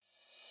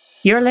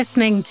You're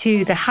listening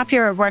to the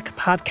Happier at Work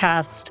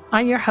podcast.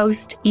 I'm your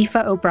host, Aoife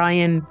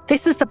O'Brien.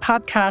 This is the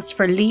podcast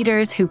for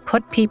leaders who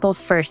put people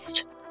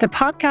first. The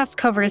podcast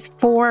covers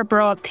 4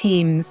 broad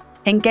themes: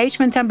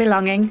 engagement and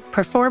belonging,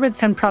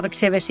 performance and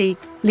productivity,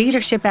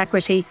 leadership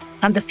equity,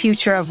 and the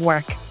future of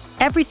work.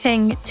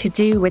 Everything to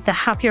do with the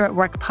Happier at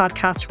Work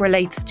podcast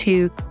relates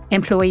to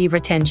employee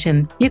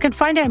retention. You can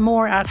find out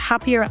more at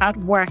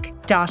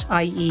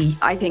happieratwork.ie.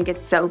 I think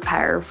it's so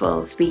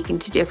powerful speaking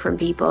to different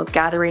people,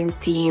 gathering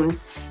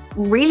themes,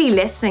 really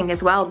listening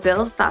as well,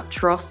 builds that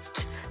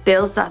trust,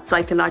 builds that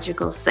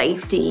psychological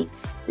safety,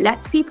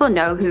 lets people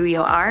know who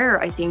you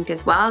are, I think,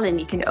 as well, and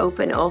you can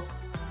open up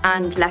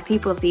and let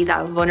people see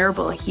that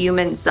vulnerable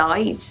human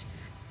side.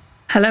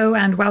 Hello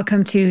and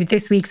welcome to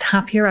this week's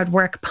Happier at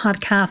Work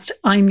podcast.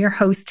 I'm your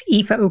host,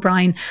 Aoife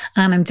O'Brien,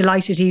 and I'm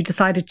delighted you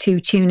decided to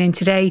tune in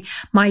today.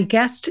 My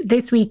guest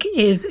this week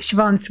is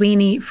Siobhan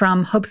Sweeney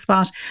from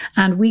HubSpot,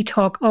 and we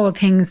talk all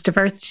things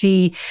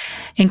diversity,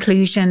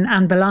 inclusion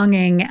and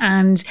belonging.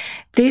 And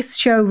this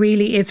show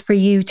really is for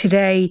you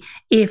today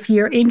if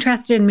you're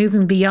interested in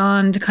moving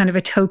beyond kind of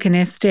a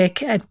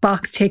tokenistic,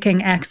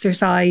 box-ticking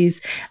exercise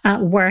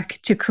at work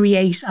to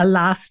create a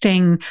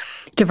lasting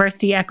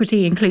diversity,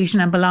 equity, inclusion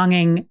and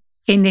belonging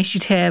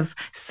initiative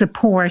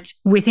support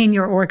within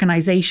your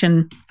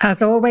organisation.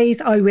 As always,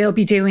 I will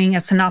be doing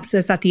a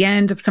synopsis at the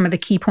end of some of the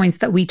key points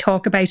that we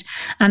talk about.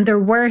 And there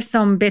were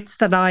some bits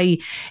that I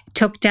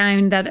took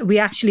down that we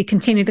actually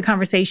continued the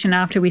conversation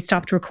after we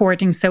stopped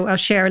recording. So I'll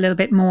share a little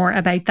bit more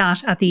about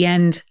that at the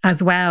end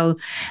as well.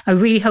 I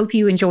really hope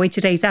you enjoyed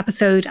today's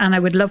episode, and I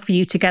would love for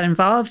you to get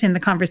involved in the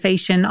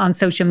conversation on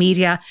social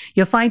media.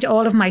 You'll find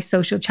all of my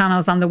social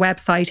channels on the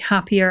website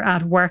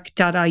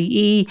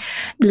happieratwork.ie.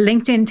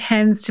 LinkedIn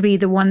tends to be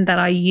the one that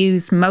I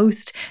use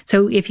most.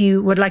 So if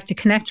you would like to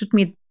connect with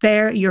me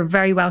there, you're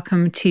very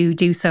welcome to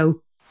do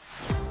so.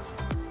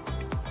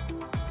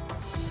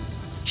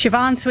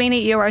 Siobhan Sweeney,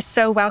 you are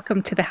so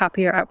welcome to the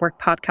Happier at Work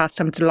podcast.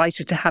 I'm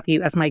delighted to have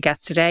you as my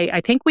guest today. I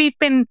think we've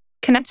been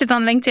connected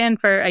on LinkedIn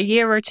for a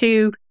year or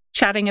two,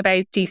 chatting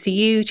about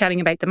DCU,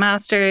 chatting about the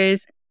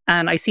Masters.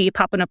 And I see you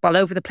popping up all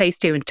over the place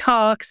doing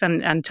talks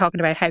and talking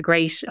about how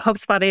great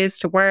HubSpot is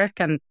to work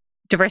and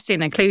diversity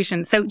and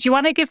inclusion. So do you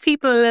want to give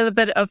people a little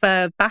bit of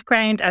a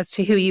background as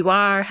to who you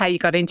are, how you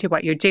got into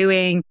what you're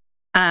doing?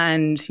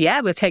 And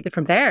yeah, we'll take it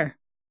from there.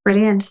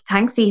 Brilliant.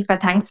 Thanks,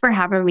 Aoife. Thanks for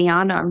having me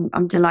on.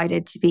 I'm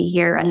delighted to be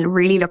here and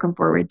really looking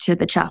forward to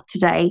the chat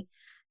today.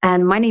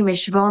 My name is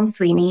Siobhan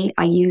Sweeney.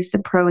 I use the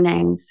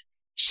pronouns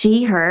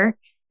she, her.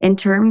 In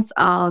terms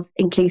of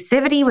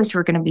inclusivity, which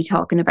we're going to be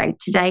talking about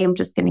today, I'm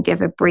just going to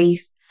give a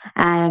brief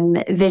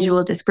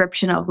visual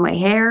description of my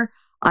hair.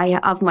 I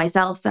have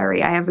long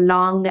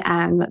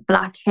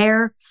black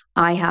hair.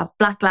 I have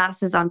black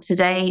glasses on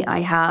today.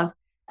 I have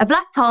a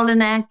black polo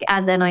neck,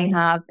 and then I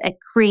have a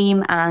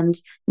cream and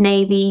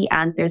navy,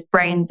 and there's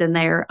browns in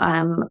there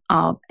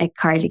of a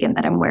cardigan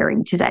that I'm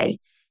wearing today.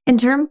 In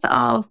terms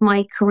of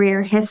my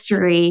career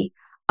history,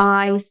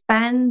 I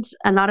spent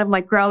a lot of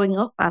my growing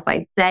up, as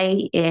I'd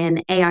say,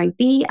 in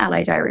AIB,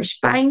 Allied Irish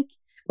Bank,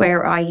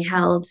 where I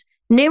held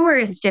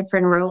numerous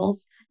different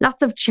roles,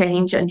 lots of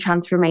change and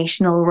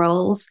transformational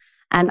roles.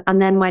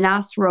 And then my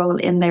last role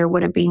in there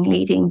would have been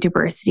leading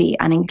diversity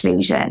and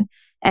inclusion.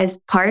 As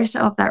part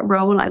of that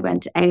role, I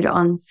went out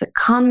on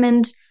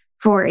secondment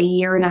for a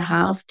year and a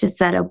half to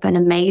set up an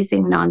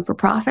amazing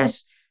non-for-profit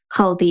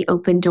called the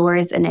Open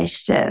Doors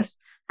Initiative.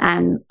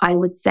 And I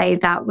would say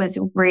that was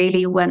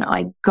really when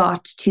I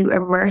got to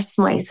immerse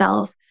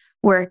myself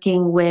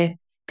working with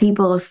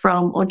people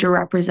from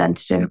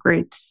underrepresented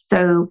groups.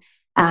 So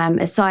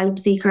asylum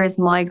seekers,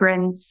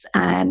 migrants,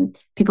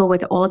 people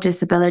with all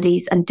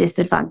disabilities and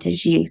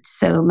disadvantaged youth.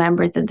 So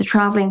members of the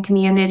travelling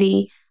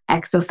community,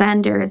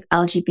 ex-offenders,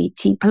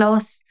 LGBT+.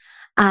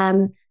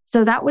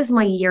 So that was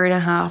my year and a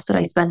half that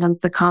I spent on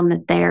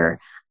secondment there.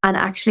 And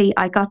actually,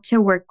 I got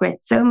to work with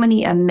so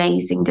many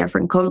amazing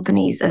different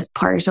companies as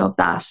part of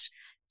that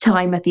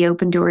time at the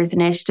Open Doors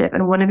Initiative.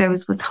 And one of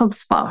those was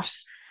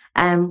HubSpot,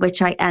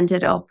 which I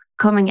ended up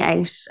coming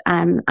out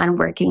and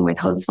working with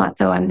HubSpot.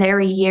 So I'm there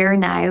a year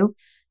now,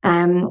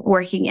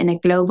 working in a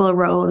global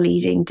role,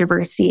 leading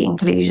diversity,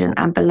 inclusion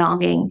and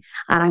belonging.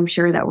 And I'm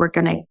sure that we're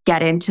going to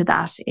get into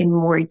that in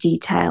more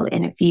detail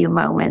in a few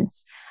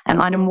moments.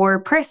 On a more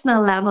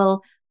personal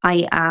level,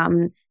 I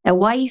am a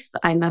wife.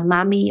 I'm a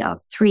mammy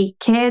of 3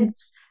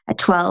 kids,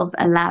 12,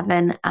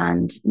 11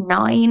 and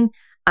 9.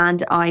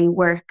 And I'm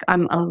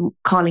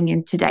calling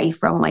in today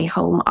from my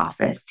home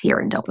office here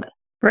in Dublin.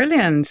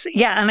 Brilliant.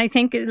 Yeah. And I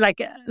think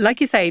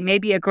like you say,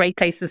 maybe a great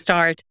place to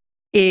start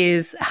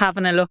is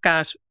having a look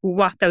at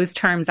what those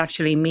terms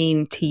actually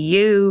mean to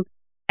you.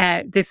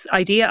 This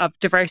idea of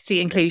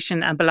diversity,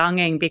 inclusion and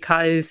belonging,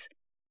 because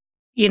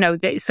you know,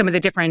 some of the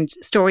different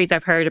stories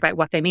I've heard about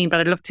what they mean, but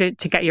I'd love to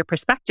get your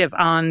perspective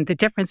on the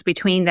difference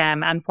between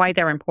them and why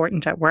they're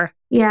important at work.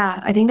 Yeah,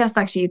 I think that's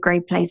actually a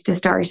great place to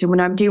start. And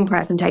when I'm doing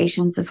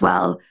presentations as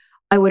well,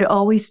 I would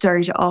always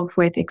start off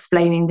with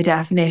explaining the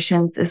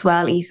definitions as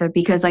well, Aoife,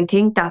 because I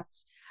think that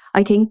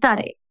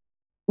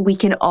we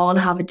can all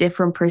have a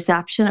different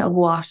perception of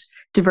what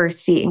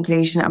diversity,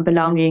 inclusion, and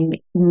belonging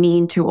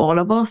mean to all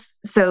of us.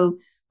 So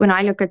when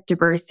I look at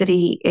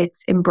diversity,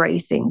 it's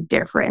embracing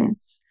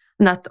difference,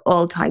 and that's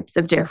all types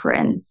of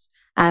difference.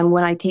 And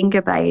when I think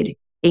about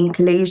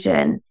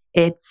inclusion,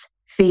 it's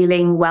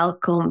feeling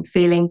welcome,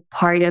 feeling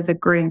part of a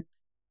group,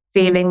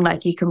 feeling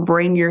like you can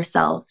bring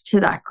yourself to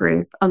that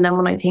group. And then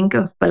when I think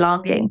of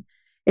belonging,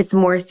 it's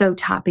more so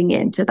tapping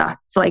into that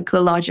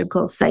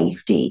psychological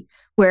safety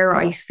where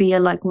I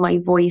feel like my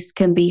voice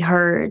can be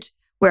heard,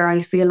 where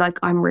I feel like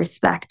I'm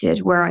respected,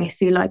 where I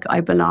feel like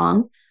I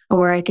belong, and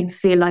where I can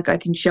feel like I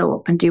can show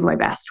up and do my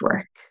best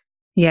work.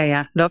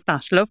 Yeah. Love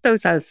that. Love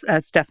those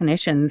as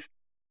definitions.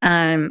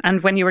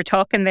 And when you were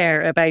talking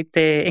there about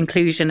the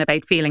inclusion,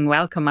 about feeling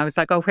welcome, I was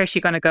like, oh, where's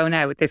she going to go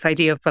now with this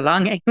idea of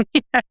belonging?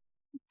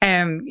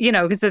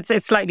 Because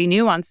it's slightly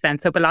nuanced then.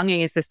 So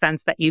belonging is the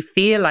sense that you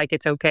feel like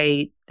it's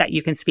okay, that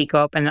you can speak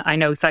up. And I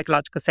know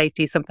psychological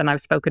safety is something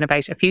I've spoken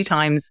about a few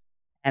times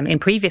in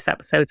previous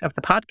episodes of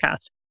the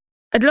podcast.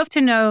 I'd love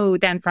to know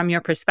then from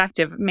your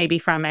perspective, maybe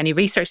from any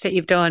research that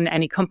you've done,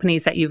 any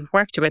companies that you've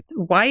worked with,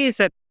 why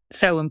is it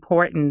so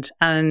important?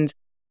 And,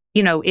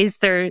 is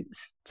there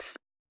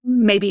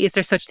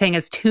such thing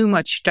as too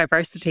much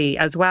diversity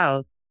as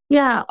well?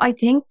 Yeah, I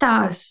think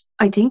that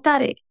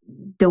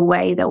the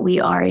way that we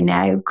are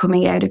now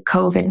coming out of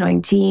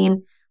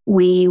COVID-19,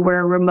 we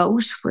were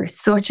remote for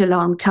such a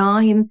long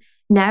time.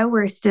 Now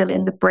we're still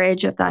in the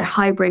bridge of that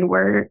hybrid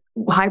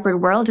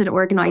world, and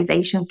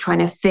organizations trying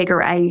to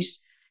figure out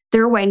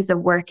their ways of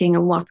working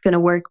and what's going to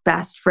work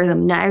best for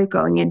them now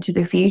going into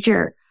the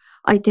future.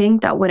 I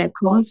think that when it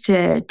comes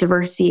to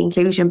diversity,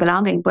 inclusion,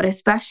 belonging, but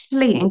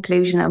especially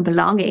inclusion and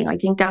belonging, I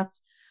think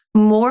that's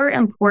more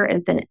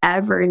important than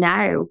ever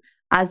now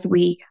as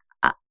we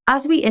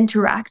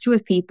interact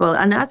with people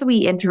and as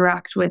we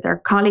interact with our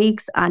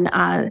colleagues and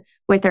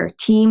with our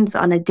teams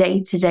on a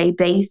day-to-day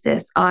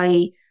basis.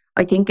 I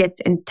think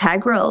it's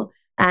integral.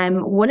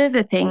 One of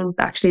the things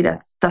actually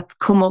that's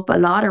come up a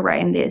lot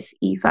around this,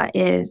 Aoife,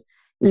 is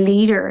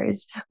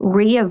leaders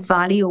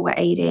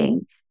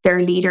reevaluating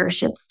their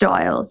leadership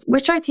styles,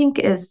 which I think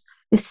is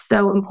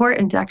so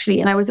important actually.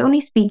 And I was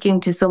only speaking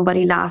to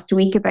somebody last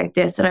week about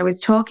this, and I was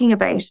talking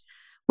about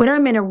when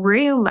I'm in a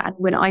room and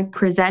when I'm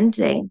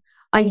presenting,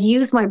 I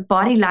use my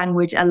body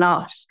language a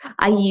lot.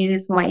 I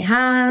use my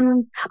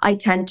hands. I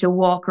tend to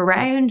walk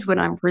around when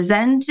I'm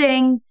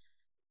presenting.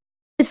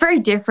 It's very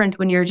different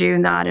when you're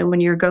doing that and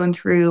when you're going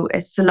through a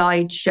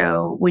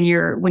slideshow, when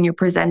you're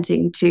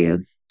presenting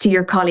to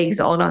your colleagues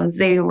all on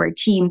Zoom or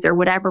Teams or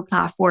whatever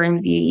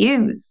platforms you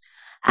use.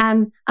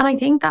 And I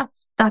think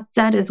that's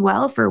said as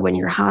well for when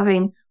you're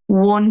having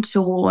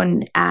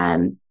one-to-one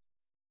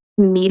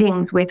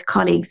meetings with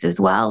colleagues as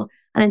well.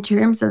 And in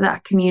terms of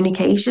that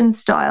communication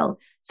style,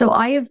 so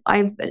I've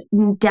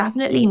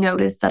definitely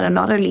noticed that a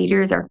lot of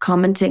leaders are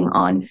commenting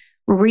on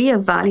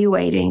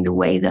reevaluating the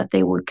way that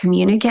they would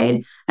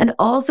communicate and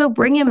also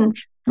bringing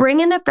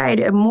about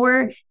a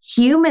more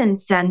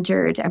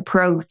human-centered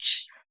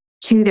approach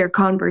to their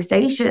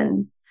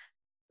conversations.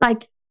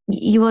 Like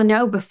you will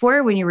know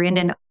before when you're in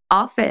an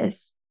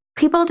office,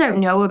 people don't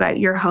know about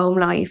your home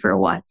life or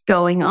what's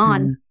going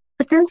on. Mm.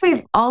 But since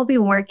we've all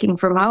been working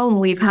from home,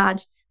 we've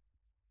had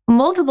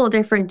multiple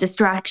different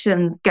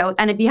distractions go.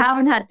 And if you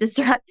haven't had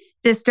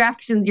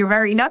distractions, you're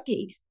very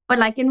lucky. But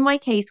like in my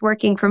case,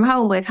 working from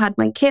home, I've had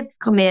my kids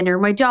come in or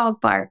my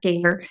dog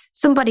barking or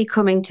somebody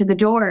coming to the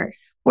door,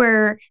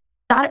 where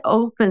that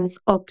opens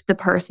up the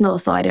personal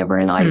side of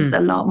our lives a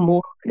lot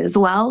more as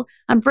well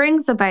and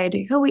brings about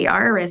who we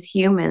are as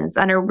humans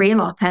and our real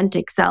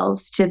authentic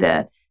selves to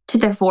the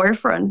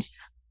forefront.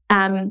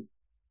 And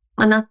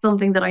that's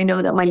something that I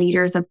know that my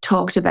leaders have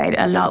talked about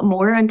a lot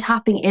more, and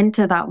tapping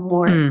into that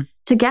more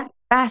to get the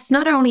best,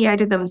 not only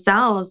out of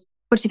themselves,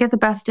 but to get the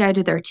best out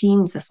of their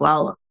teams as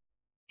well.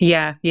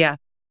 Yeah.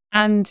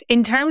 And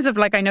in terms of,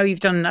 like, I know you've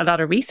done a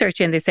lot of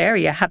research in this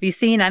area. Have you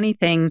seen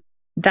anything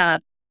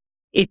that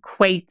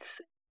equates,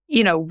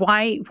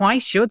 why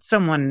should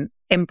someone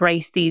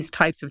embrace these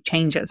types of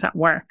changes at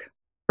work?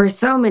 For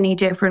so many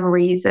different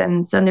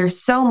reasons. And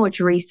there's so much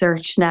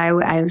research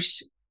now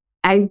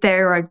out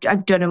there.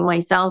 I've done it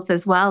myself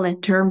as well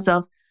in terms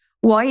of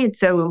why it's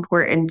so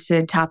important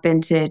to tap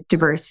into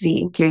diversity,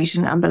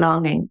 inclusion, and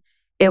belonging.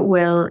 It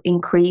will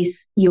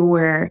increase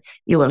your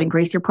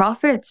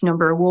profits,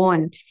 number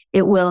one.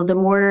 The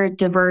more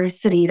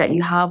diversity that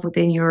you have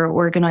within your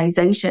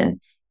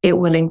organization, it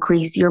will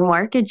increase your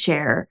market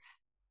share.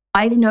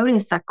 I've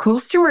noticed that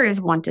customers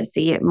want to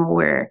see it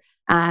more.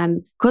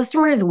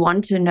 Customers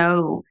want to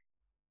know,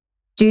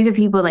 do the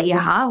people that you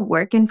have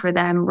working for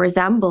them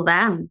resemble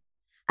them?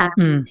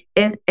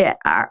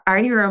 Are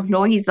your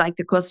employees like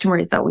the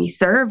customers that we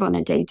serve on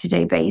a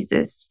day-to-day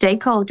basis?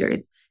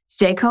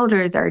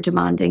 Stakeholders are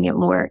demanding it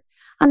more.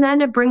 And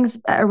then it brings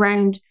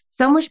around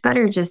so much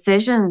better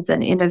decisions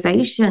and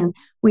innovation.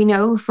 We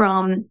know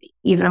from,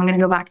 even I'm going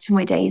to go back to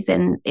my days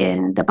in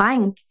the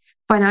bank,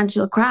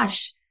 financial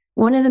crash.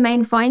 One of the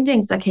main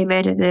findings that came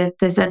out of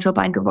the Central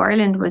Bank of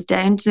Ireland was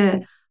down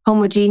to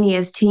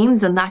homogeneous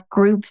teams and that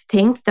group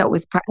think that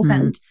was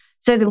present.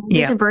 So the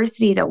more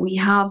diversity that we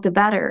have, the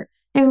better.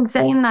 And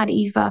saying that,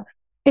 Aoife,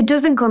 it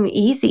doesn't come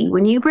easy.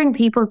 When you bring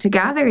people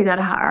together that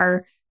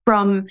are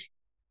from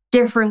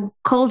different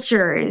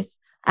cultures,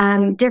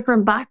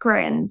 different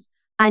backgrounds,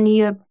 and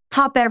you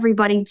pop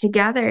everybody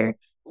together,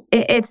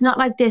 it's not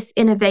like this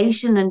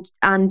innovation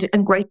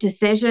and great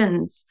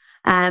decisions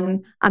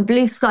and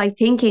blue sky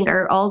thinking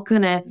are all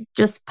gonna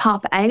just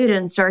pop out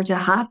and start to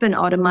happen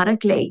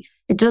automatically.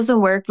 It doesn't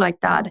work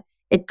like that.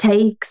 It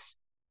takes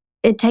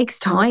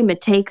time.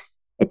 It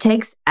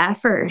takes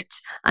effort,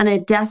 and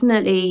it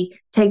definitely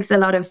takes a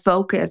lot of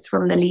focus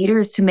from the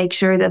leaders to make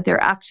sure that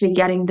they're actually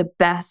getting the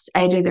best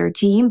out of their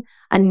team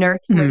and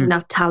nurturing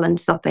that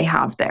talent that they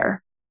have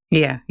there.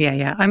 Yeah.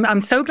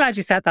 I'm so glad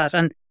you said that.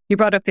 And you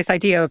brought up this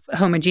idea of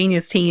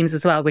homogeneous teams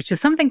as well, which is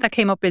something that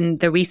came up in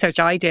the research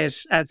I did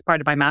as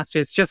part of my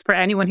master's. Just for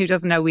anyone who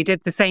doesn't know, we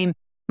did the same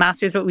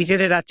master's, but we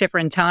did it at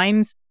different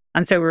times.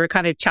 And so we were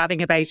kind of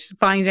chatting about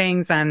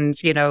findings and,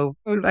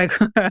 like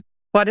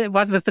what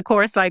was the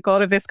course like,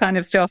 all of this kind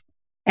of stuff.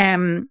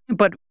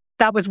 But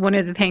that was one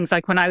of the things,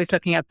 like when I was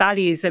looking at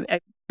values, a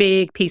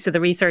big piece of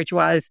the research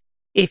was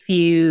if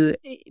you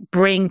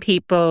bring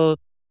people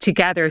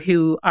together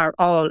who are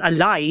all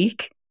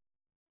alike,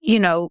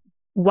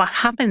 what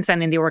happens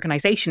then in the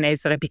organization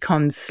is that it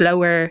becomes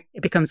slower,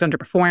 it becomes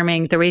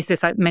underperforming. There is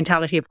this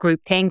mentality of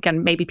groupthink,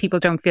 and maybe people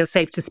don't feel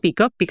safe to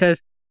speak up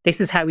because this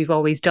is how we've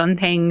always done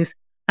things.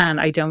 And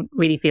I don't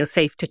really feel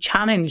safe to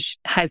challenge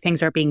how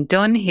things are being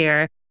done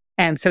here.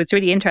 So it's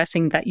really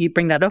interesting that you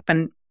bring that up,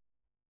 and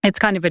it's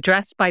kind of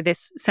addressed by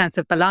this sense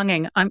of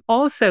belonging. I'm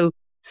also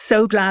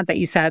so glad that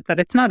you said that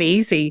it's not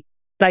easy.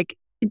 Like,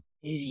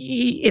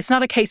 it's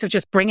not a case of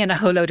just bringing a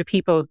whole load of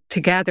people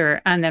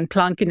together and then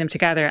plonking them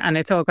together and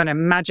it's all going to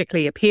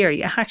magically appear.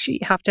 You actually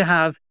have to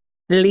have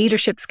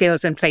leadership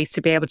skills in place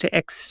to be able to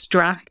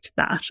extract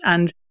that.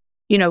 And,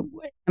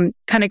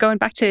 kind of going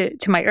back to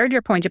my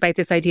earlier point about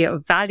this idea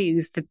of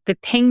values, the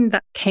thing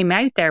that came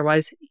out there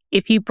was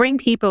if you bring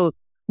people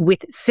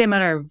with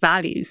similar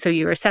values, so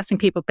you're assessing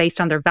people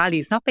based on their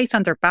values, not based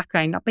on their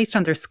background, not based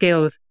on their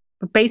skills,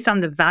 but based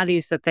on the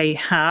values that they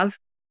have,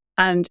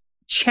 and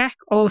check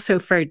also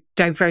for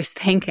diverse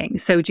thinking.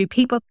 So do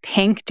people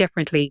think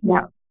differently?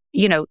 Yeah.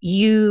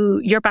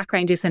 Your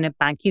background is in a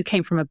bank. You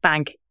came from a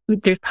bank.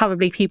 There's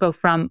probably people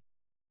from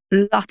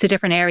lots of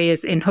different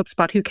areas in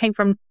HubSpot who came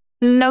from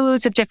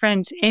loads of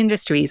different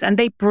industries, and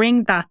they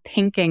bring that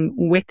thinking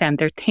with them.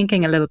 They're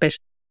thinking a little bit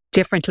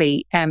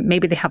differently.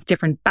 Maybe they have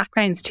different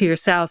backgrounds to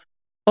yourself.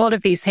 All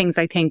of these things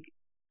I think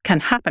can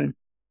happen.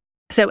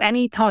 So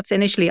any thoughts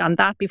initially on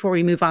that before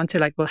we move on to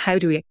like, well, how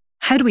do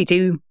we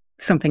do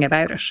something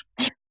about it?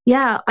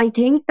 Yeah, I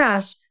think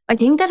that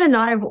a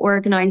lot of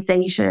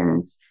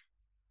organizations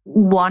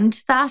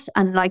want that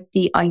and like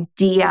the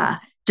idea,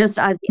 just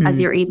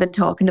as you're even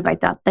talking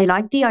about that. They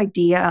like the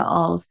idea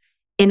of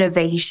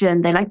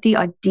innovation. They like the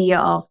idea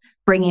of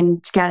bringing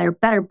together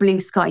better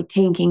blue sky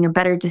thinking and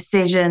better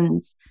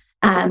decisions.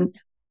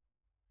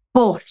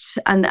 But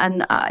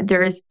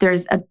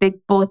there's a big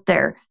but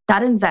there.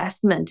 That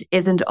investment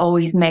isn't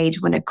always made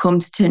when it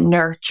comes to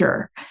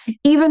nurture.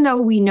 Even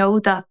though we know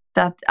that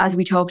as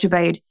we talked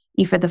about,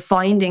 Aoife, the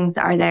findings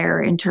are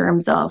there in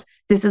terms of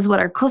this is what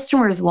our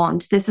customers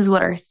want, this is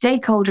what our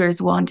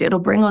stakeholders want. It'll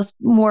bring us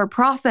more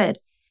profit.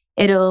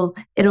 It'll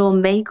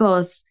make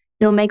us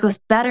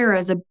better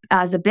as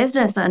a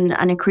business and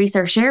increase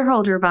our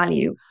shareholder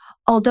value.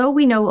 Although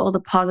we know all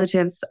the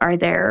positives are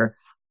there,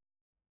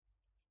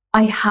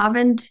 I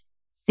haven't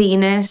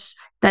seen it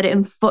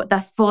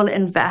that full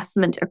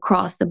investment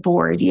across the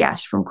board yet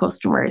from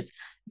customers,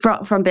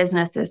 from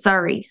businesses,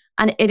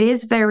 And it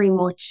is very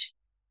much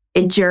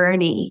a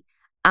journey,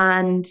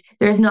 and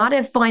there's not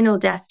a final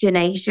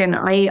destination.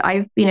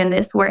 I've been in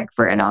this work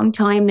for a long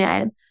time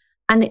now,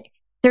 and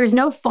there's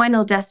no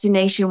final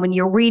destination. When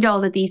you read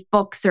all of these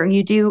books or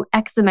you do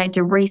X amount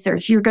of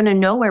research, you're going to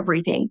know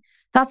everything.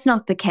 That's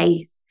not the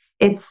case.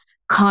 It's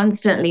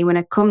constantly when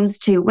it comes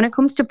to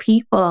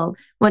people,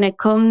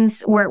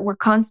 we're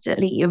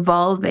constantly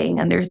evolving,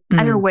 and there's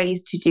better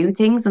ways to do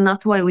things. And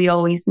that's why we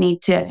always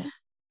need to,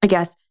 I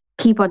guess,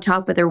 keep on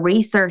top of the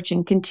research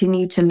and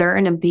continue to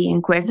learn and be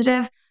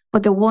inquisitive.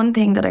 But the one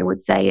thing that I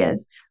would say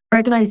is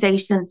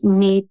organizations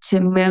need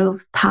to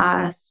move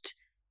past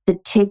the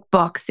tick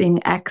boxing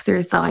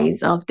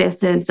exercise of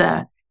this is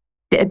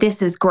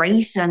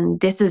great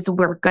and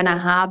we're going to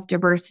have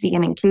diversity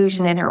and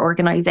inclusion in our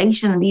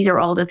organization. These are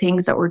all the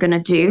things that we're going to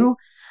do,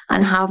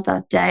 and have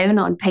that down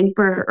on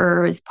paper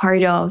or as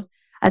part of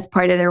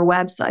their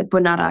website,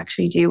 but not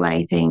actually do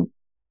anything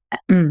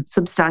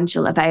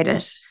substantial about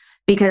it.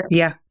 Because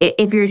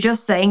if you're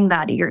just saying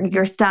that,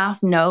 your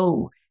staff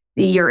know,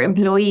 your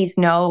employees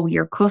know,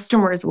 your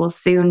customers will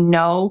soon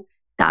know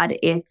that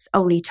it's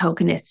only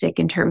tokenistic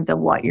in terms of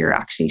what you're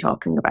actually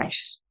talking about.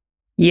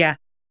 Yeah.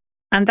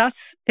 And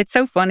it's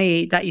so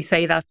funny that you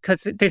say that,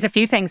 because there's a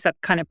few things that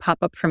kind of pop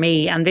up for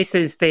me. And this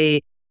is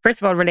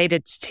first of all,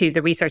 related to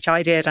the research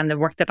I did and the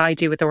work that I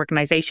do with the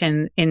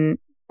organization in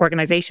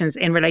organizations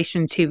in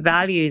relation to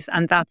values.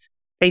 And that's,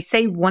 they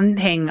say one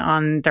thing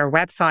on their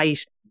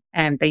website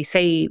and they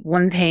say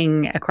one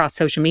thing across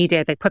social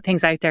media. They put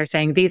things out there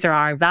saying, these are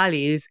our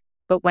values.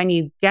 But when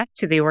you get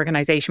to the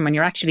organization, when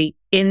you're actually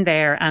in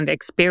there and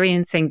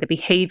experiencing the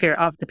behavior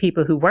of the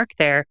people who work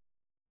there,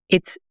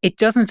 it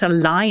doesn't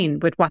align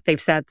with what they've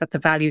said that the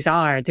values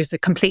are. There's a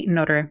complete and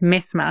utter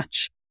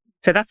mismatch.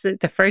 So that's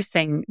the first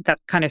thing that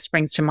kind of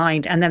springs to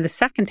mind. And then the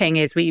second thing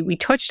is, we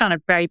touched on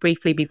it very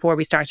briefly before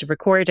we started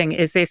recording,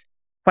 is this,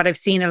 what I've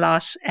seen a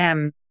lot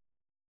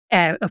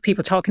of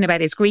people talking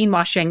about is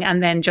greenwashing.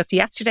 And then just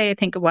yesterday, I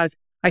think it was,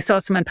 I saw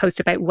someone post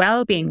about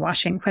well-being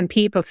washing, when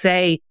people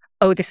say,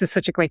 oh, this is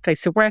such a great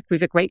place to work.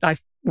 We've a great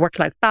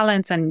work-life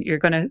balance, and you're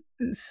going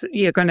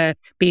to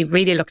be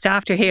really looked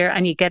after here.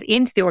 And you get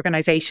into the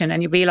organization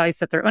and you realize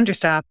that they're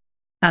understaffed,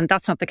 and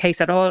that's not the case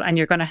at all. And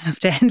you're going to have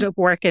to end up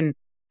working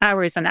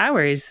hours and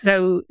hours.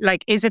 So,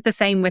 like, is it the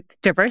same with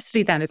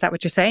diversity then? Is that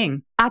what you're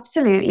saying?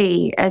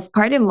 Absolutely. As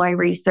part of my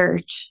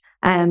research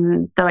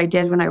that I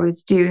did when I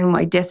was doing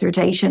my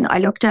dissertation, I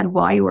looked at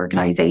why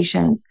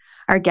organizations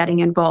are getting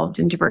involved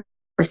in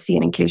diversity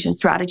and inclusion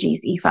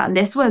strategies, Aoife. And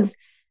this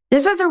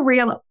was a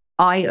real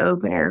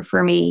eye-opener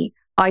for me.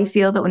 I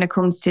feel that when it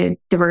comes to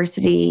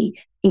diversity,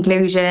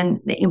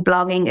 inclusion in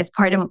blogging, it's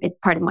part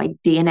of my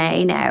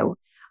DNA now.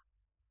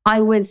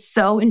 I was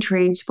so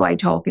intrigued by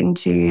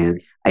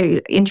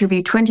I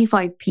interviewed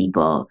 25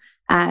 people,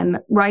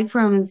 right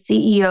from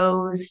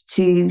CEOs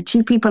to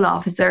chief people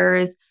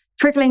officers,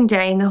 trickling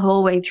down the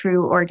whole way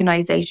through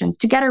organizations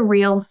to get a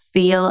real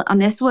feel.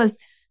 And this was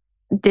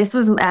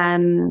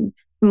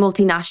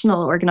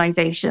multinational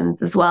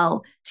organizations as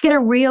well, to get a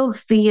real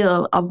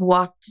feel of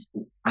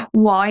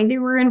why they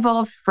were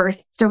involved,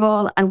 first of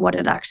all, and what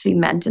it actually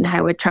meant and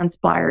how it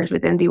transpired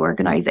within the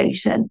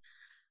organization.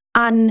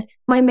 And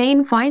my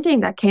main finding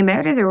that came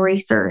out of the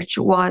research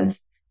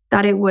was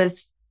that it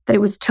was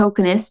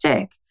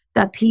tokenistic,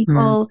 that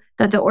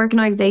that the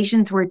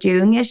organizations were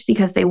doing it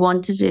because they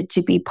wanted it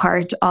to be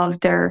part of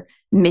their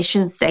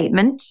mission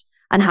statement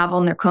and have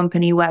on their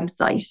company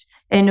website.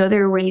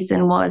 Another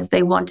reason was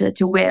they wanted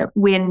to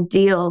win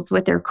deals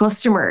with their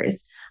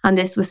customers. And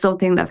this was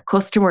something that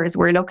customers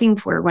were looking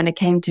for when it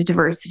came to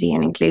diversity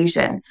and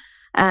inclusion.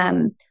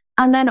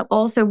 And then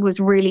also was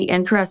really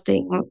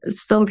interesting,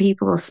 some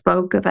people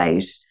spoke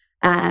about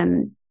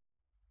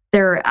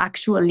their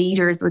actual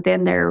leaders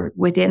within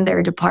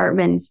their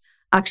departments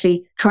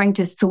actually trying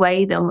to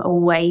sway them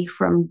away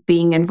from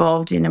being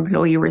involved in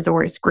employee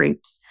resource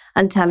groups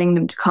and telling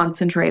them to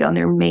concentrate on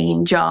their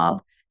main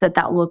job,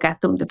 that will get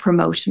them the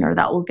promotion or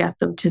that will get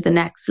them to the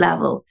next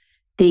level.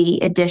 The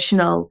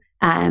additional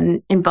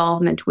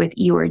involvement with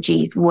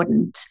ERGs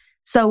wouldn't.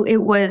 So it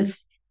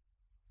was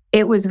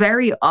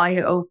very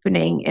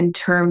eye-opening in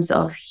terms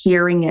of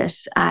hearing it,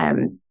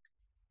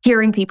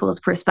 hearing people's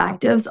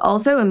perspectives.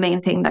 Also, a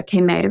main thing that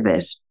came out of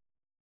it,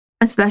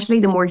 especially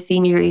the more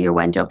senior you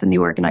went up in the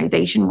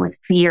organization, was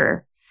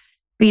fear.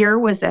 Fear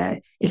was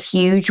a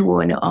huge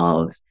one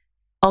of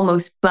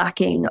almost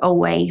backing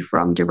away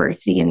from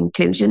diversity and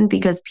inclusion,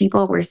 because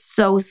people were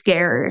so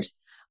scared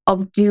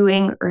of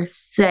doing or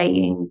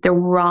saying the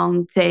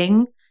wrong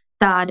thing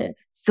that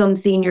some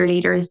senior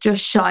leaders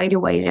just shied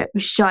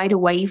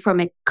away from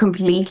it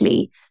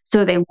completely,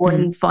 so they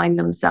wouldn't find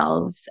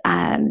themselves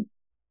in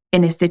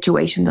a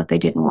situation that they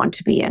didn't want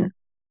to be in.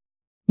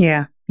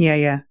 Yeah.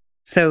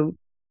 So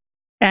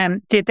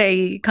did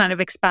they kind of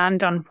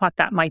expand on what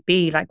that might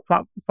be? Like,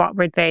 what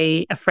were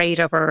they afraid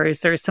of, or is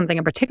there something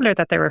in particular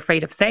that they were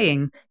afraid of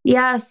saying?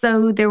 Yeah,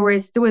 so there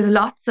was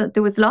lots of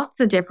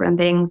different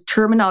things.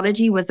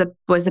 Terminology was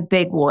a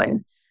big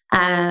one.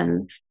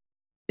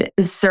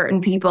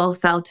 Certain people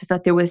felt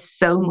that there was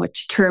so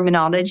much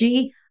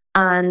terminology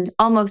and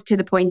almost to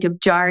the point of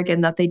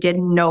jargon that they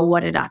didn't know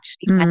what it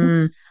actually meant,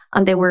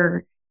 and they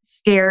were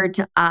scared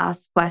to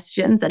ask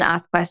questions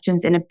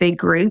in a big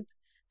group.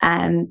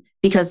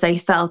 Because they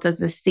felt as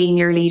a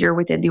senior leader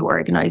within the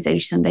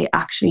organization, they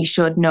actually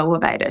should know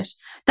about it.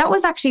 That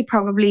was actually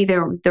probably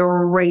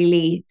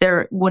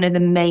one of the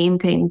main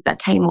things that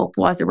came up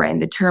was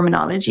around the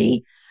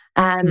terminology.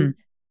 And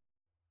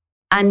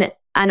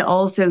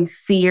also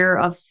fear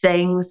of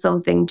saying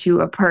something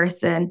to a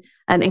person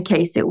in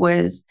case it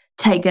was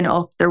taken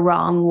up the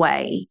wrong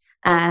way.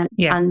 And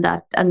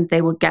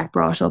they would get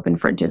brought up in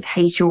front of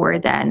HR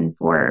then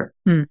for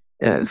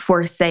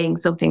saying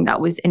something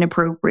that was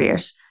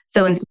inappropriate.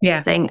 So instead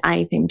of saying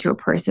anything to a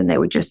person, they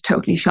would just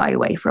totally shy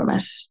away from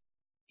it.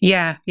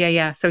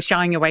 Yeah. So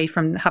shying away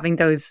from having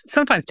those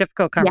sometimes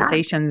difficult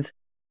conversations,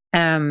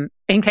 in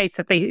case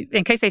they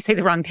say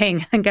the wrong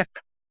thing and get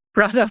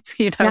brought up.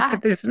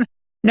 There's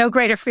no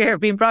greater fear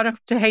of being brought up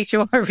to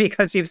HR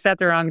because you've said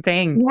the wrong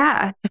thing.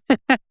 Yeah. So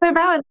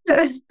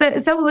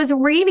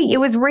it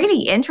was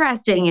really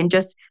interesting, and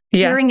just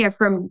hearing it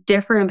from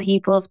different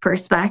people's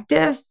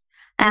perspectives.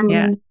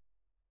 And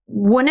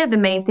one of the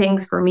main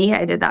things for me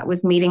out of that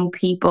was meeting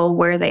people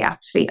where they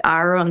actually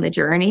are on the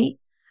journey.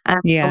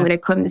 And when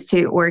it comes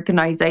to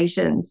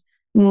organizations,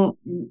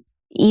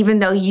 even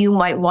though you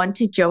might want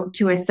to jump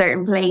to a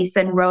certain place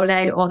and roll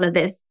out all of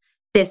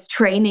this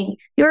training,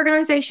 the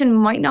organization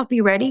might not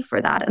be ready for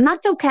that. And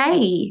that's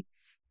okay.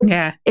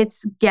 Yeah.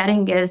 It's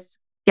getting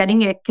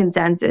a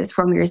consensus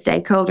from your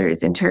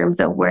stakeholders in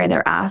terms of where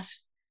they're at,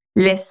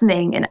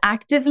 listening and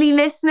actively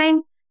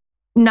listening,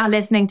 not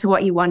listening to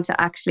what you want to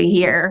actually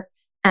hear,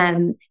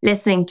 and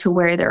listening to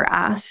where they're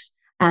at,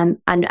 and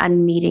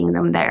meeting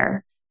them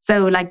there.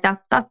 So like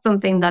that's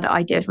something that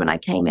I did when I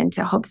came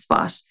into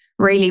HubSpot.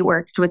 Really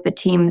worked with the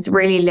teams,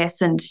 really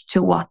listened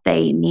to what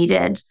they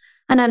needed.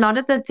 And a lot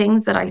of the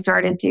things that I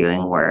started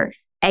doing were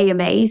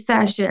AMA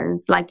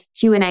sessions, like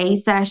Q&A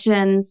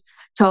sessions,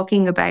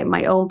 talking about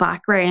my own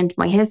background,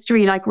 my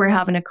history, like we're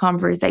having a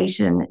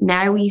conversation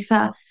now,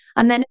 Aoife,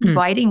 and then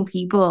inviting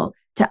people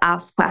to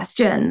ask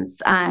questions,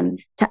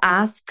 to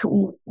ask,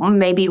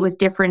 maybe it was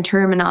different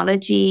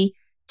terminology,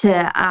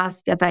 to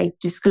ask about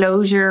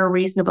disclosure,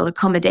 reasonable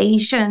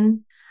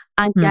accommodations,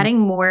 and getting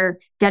more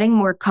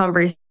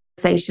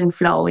conversation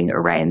flowing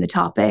around the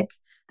topic.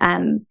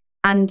 And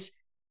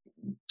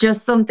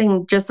just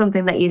something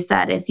that you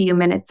said a few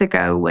minutes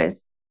ago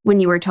was when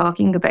you were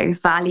talking about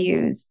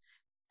values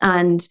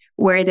and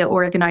where the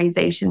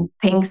organization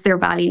thinks their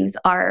values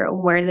are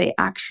and where they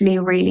actually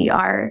really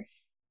are.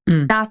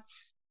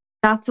 That's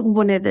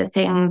one of the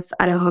things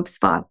at a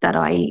HubSpot that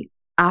I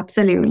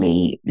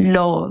absolutely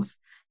love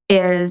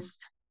is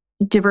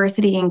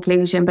diversity,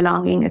 inclusion,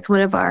 belonging. It's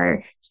one of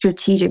our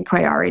strategic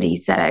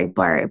priorities set out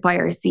by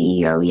our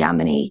CEO,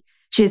 Yamini.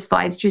 She has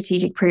 5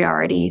 strategic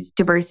priorities.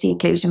 Diversity,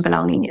 inclusion,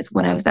 belonging is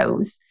one of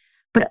those.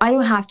 But I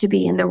don't have to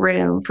be in the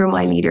room for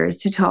my leaders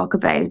to talk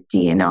about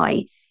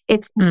D&I.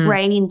 It's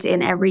ingrained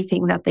in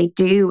everything that they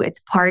do. It's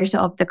part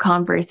of the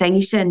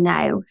conversation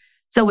now.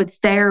 So it's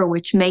there,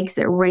 which makes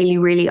it really,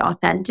 really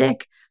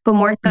authentic. But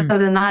more so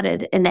than that,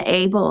 it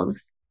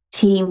enables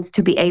teams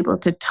to be able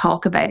to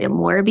talk about it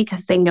more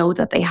because they know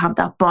that they have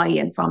that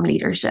buy-in from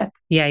leadership.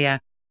 Yeah.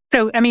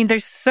 So, I mean,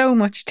 there's so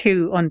much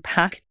to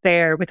unpack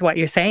there with what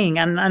you're saying.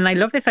 And I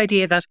love this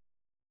idea that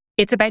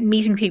it's about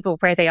meeting people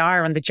where they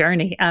are on the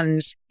journey. And,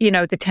 you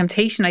know, the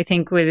temptation, I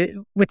think,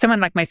 with someone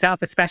like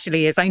myself,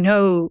 especially, is I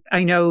know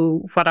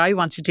what I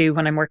want to do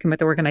when I'm working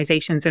with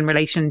organizations in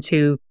relation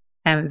to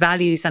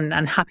values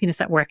and happiness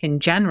at work in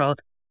general.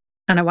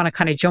 And I want to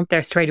kind of jump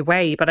there straight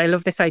away. But I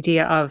love this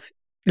idea of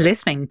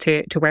listening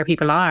to where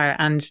people are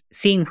and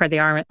seeing where they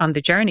are on the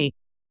journey.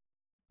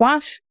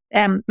 What,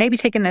 maybe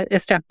taking a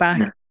step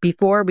back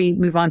before we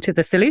move on to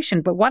the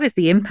solution, but what is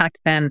the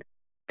impact then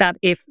that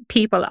if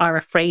people are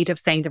afraid of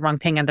saying the wrong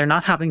thing and they're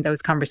not having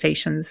those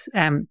conversations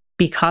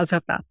because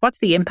of that? What's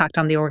the impact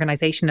on the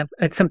organization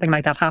if something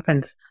like that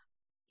happens?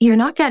 You're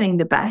not getting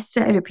the best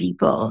out of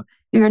people.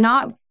 You're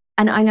not,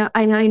 and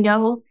I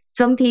know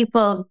some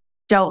people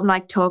don't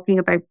like talking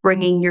about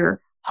bringing your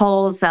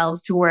whole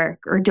selves to work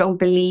or don't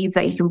believe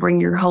that you can bring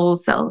your whole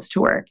selves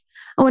to work.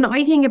 And when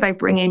I think about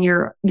bringing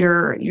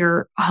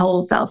your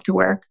whole self to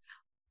work,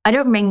 I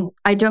don't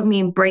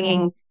mean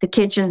bringing the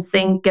kitchen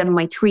sink and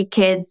my 3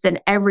 kids and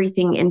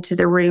everything into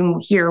the room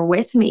here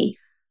with me.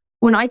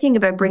 When I think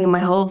about bringing my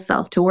whole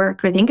self to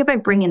work, I think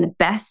about bringing the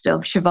best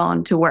of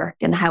Siobhan to work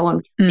and how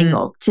I'm showing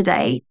up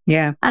today.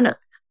 Yeah. And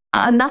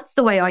that's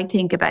the way I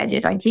think about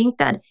it. I think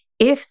that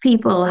if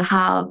people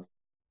have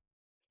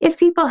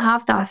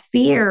that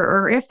fear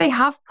or if they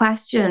have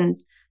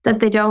questions that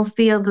they don't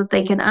feel that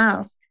they can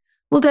ask,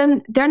 well,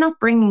 then they're not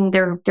bringing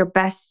their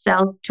best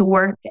self to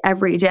work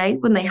every day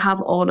when they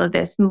have all of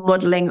this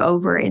muddling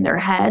over in their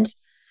head.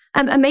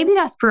 And maybe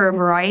that's for a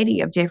variety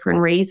of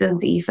different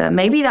reasons, Aoife.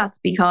 Maybe that's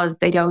because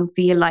they don't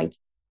feel like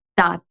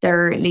that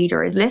their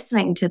leader is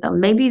listening to them.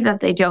 Maybe that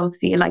they don't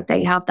feel like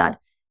they have that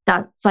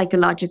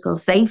psychological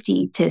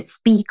safety to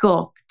speak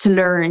up, to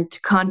learn, to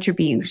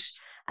contribute,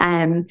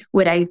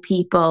 without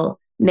people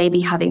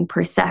maybe having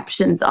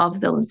perceptions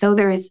of them. So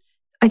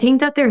I think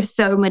that there's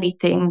so many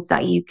things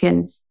that you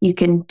can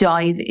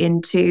dive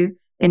into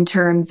in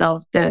terms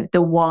of the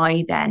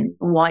why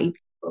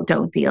people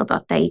don't feel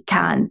that they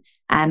can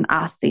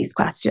ask these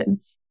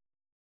questions.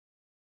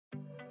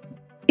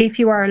 If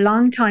you are a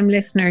long-time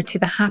listener to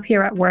the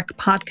Happier at Work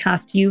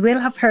podcast, you will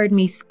have heard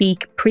me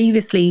speak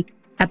previously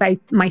about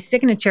my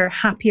signature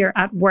Happier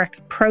at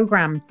Work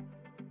program.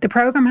 The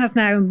program has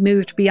now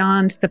moved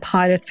beyond the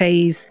pilot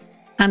phase,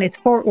 and it's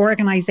for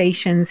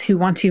organizations who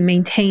want to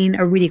maintain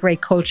a really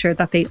great culture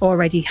that they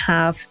already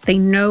have. They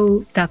know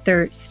that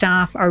their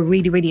staff are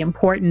really, really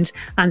important,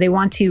 and they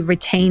want to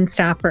retain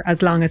staff for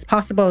as long as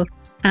possible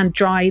and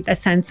drive a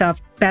sense of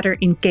better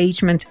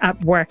engagement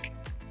at work.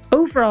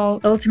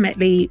 Overall,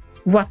 ultimately,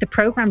 what the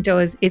program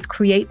does is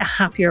create a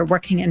happier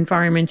working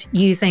environment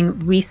using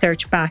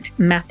research-backed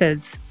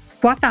methods.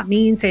 What that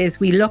means is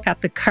we look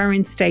at the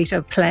current state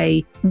of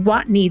play,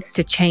 what needs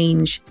to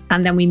change,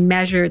 and then we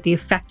measure the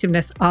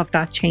effectiveness of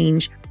that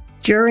change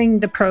during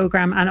the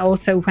program and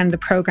also when the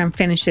program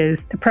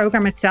finishes. The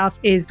program itself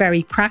is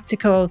very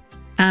practical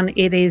and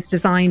it is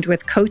designed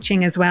with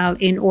coaching as well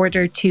in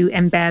order to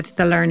embed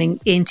the learning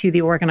into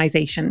the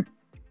organization.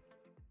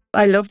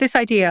 I love this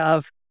idea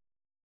of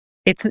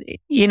it's,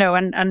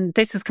 and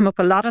this has come up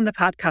a lot on the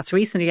podcast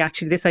recently,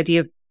 actually, this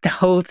idea of the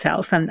whole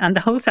self. And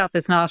the whole self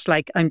is not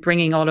like I'm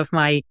bringing all of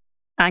my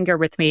anger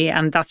with me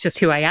and that's just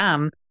who I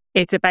am.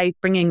 It's about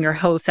bringing your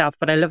whole self.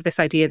 But I love this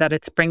idea that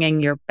it's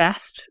bringing your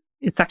best.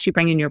 It's actually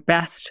bringing your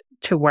best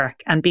to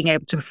work and being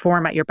able to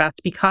perform at your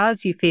best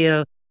because you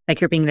feel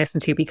like you're being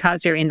listened to,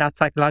 because you're in that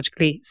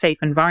psychologically safe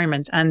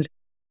environment. And,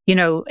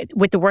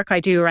 with the work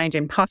I do around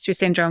imposter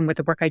syndrome, with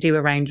the work I do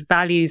around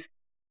values,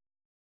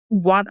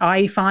 what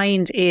I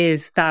find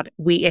is that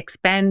we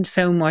expend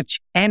so much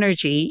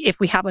energy. If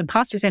we have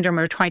imposter syndrome,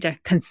 we're trying to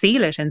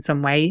conceal it in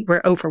some way.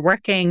 We're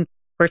overworking.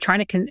 We're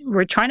trying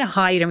to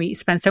hide, and we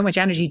spend so much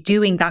energy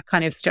doing that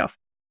kind of stuff.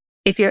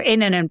 If you're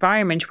in an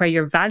environment where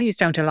your values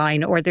don't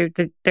align, or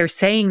they're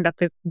saying that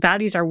the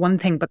values are one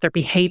thing, but they're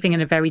behaving in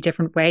a very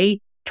different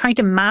way, trying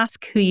to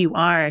mask who you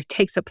are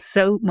takes up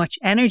so much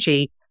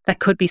energy that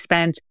could be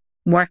spent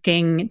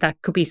working, that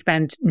could be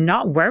spent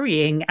not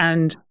worrying.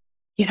 And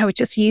it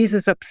just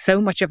uses up so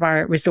much of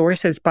our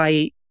resources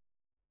by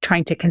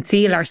trying to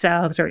conceal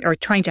ourselves or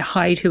trying to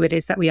hide who it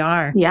is that we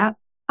are. Yeah,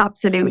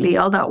 absolutely.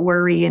 All that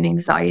worry and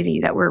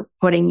anxiety that we're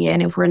putting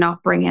in if we're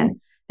not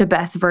bringing the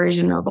best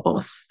version of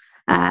us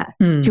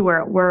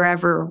to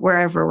wherever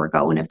we're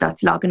going, if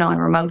that's logging on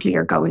remotely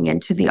or going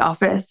into the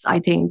office. I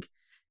think,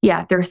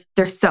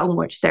 there's so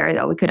much there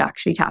that we could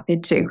actually tap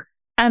into.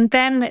 And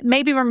then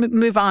maybe we'll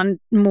move on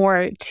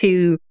more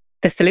to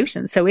the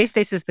solution. So if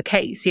this is the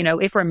case,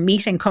 if we're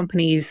meeting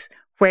companies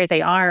where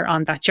they are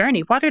on that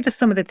journey, what are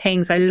some of the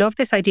things? I love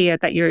this idea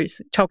that you're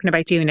talking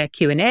about doing a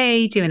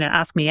Q&A, doing an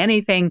Ask Me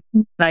Anything,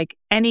 like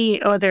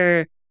any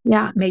other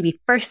maybe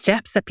first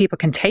steps that people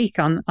can take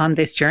on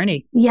this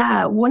journey.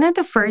 Yeah, one of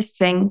the first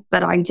things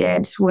that I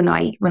did when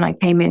I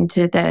came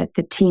into the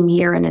team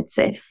here, and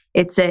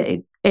it's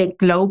a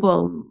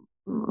global,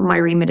 my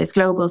remit is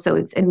global, so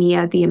it's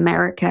EMEA, the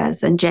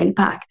Americas, and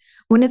JPAC.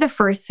 One of the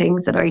first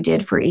things that I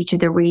did for each of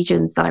the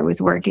regions that I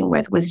was working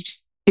with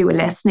was do a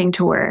listening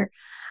tour.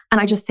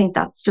 And I just think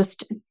that's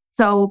just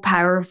so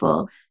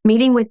powerful.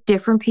 Meeting with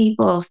different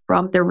people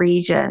from the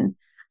region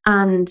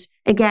and,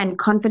 again,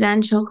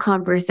 confidential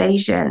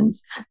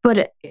conversations,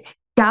 but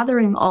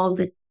gathering all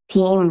the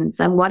themes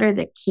and what are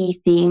the key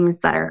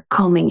themes that are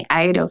coming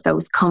out of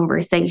those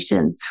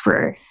conversations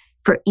for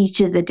each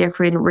of the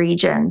different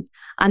regions.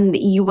 And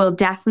you will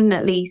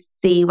definitely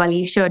see,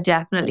 you should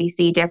definitely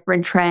see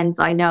different trends.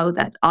 I know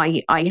that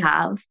I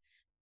have.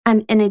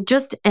 And it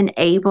just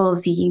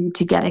enables you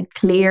to get a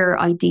clear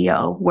idea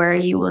of where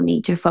you will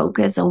need to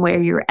focus and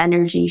where your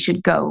energy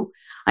should go.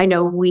 I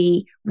know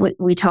we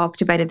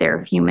talked about it there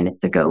a few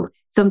minutes ago.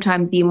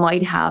 Sometimes you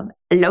might have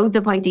loads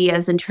of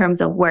ideas in terms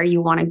of where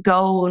you want to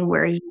go and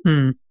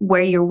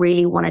where you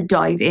really want to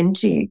dive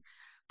into.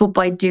 But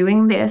by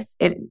doing this,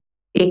 it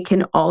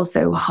can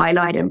also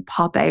highlight and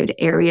pop out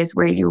areas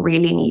where you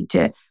really need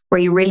to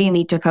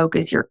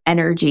focus your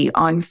energy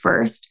on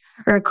first.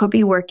 Or it could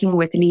be working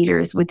with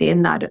leaders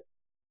within that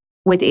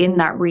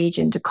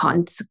region to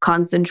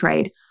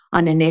concentrate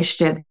on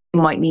initiative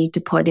you might need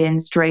to put in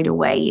straight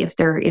away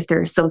if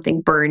there's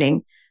something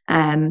burning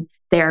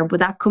there. But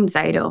that comes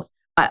out of,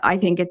 I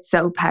think it's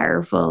so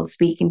powerful,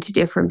 speaking to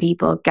different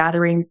people,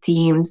 gathering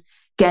themes,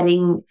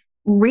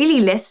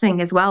 really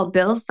listening as well,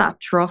 builds that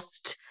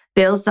trust,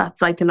 builds that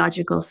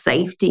psychological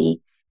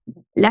safety,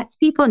 lets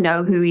people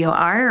know who you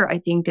are, I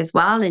think, as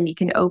well. And you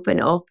can open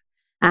up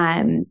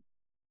and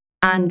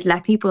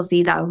let people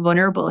see that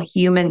vulnerable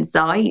human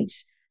side.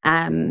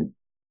 I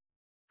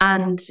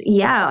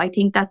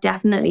think that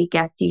definitely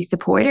gets you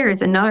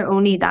supporters. And not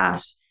only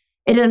that,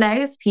 it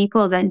allows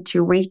people then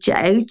to reach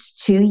out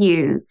to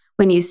you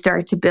when you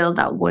start to build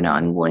that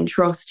one-on-one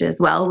trust as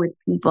well with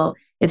people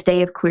if they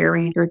have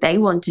queries or they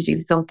want to do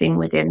something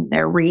within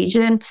their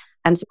region.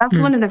 And so that's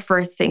one of the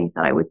first things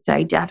that I would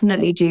say,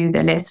 definitely do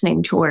the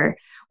listening tour.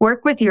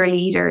 Work with your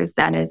leaders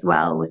then as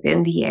well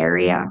within the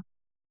area.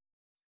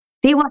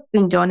 See what's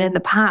been done in the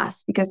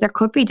past, because there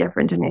could be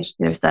different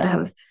initiatives that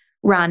have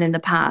ran in the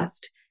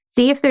past.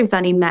 See if there's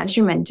any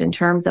measurement in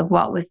terms of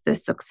what was the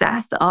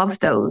success of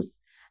those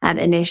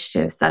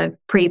initiatives that have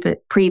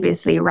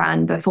previously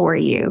ran before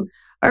you.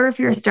 Or if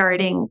you're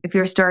starting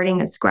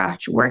at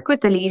scratch, work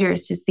with the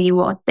leaders to see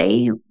what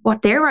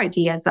their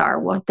ideas are,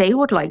 what they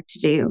would like to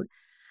do.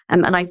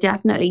 And I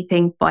definitely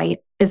think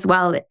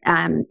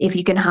if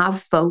you can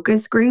have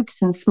focus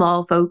groups and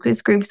small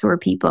focus groups where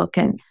people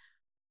can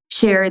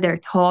share their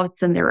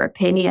thoughts and their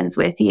opinions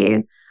with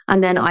you.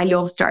 And then I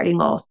love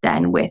starting off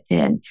then with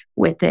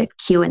a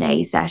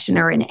Q&A session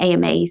or an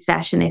AMA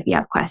session if you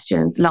have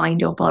questions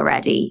lined up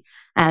already.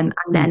 And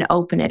then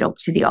open it up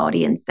to the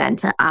audience then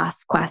to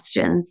ask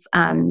questions.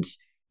 And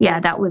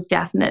that was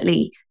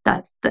definitely,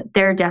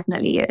 there are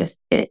definitely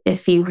a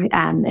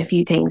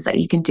few things that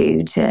you can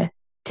do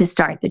to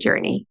start the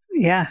journey.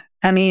 Yeah.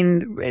 I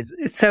mean,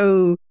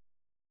 so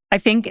I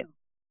think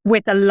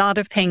with a lot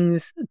of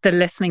things, the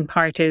listening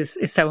part is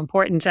so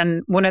important.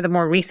 And one of the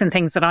more recent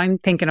things that I'm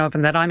thinking of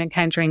and that I'm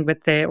encountering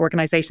with the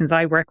organizations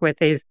I work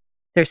with is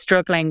they're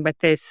struggling with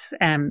this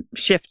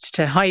shift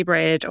to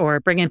hybrid or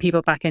bringing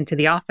people back into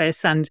the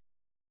office. And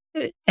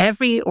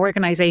every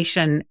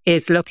organization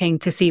is looking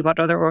to see what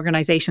other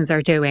organizations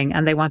are doing,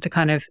 and they want to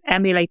kind of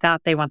emulate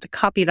that. They want to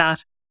copy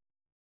that.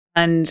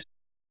 And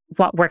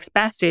what works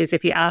best is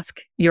if you ask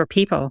your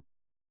people,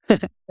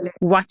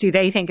 what do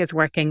they think is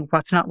working?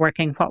 What's not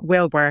working? What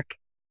will work?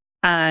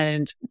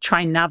 And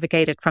try and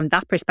navigate it from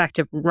that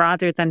perspective,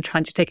 rather than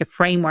trying to take a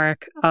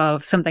framework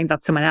of something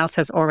that someone else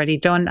has already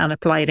done and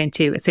apply it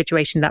into a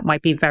situation that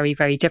might be very,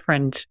 very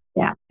different.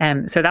 Yeah.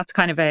 So that's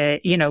kind of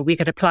we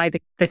could apply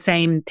the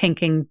same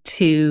thinking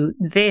to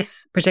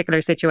this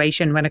particular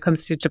situation when it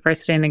comes to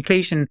diversity and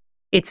inclusion.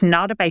 It's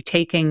not about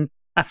taking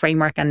a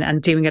framework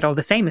and doing it all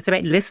the same. It's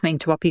about listening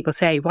to what people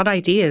say. What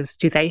ideas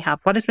do they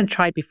have? What has been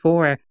tried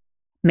before?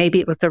 Maybe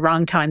it was the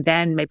wrong time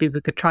then. Maybe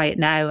we could try it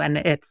now and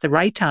it's the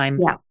right time.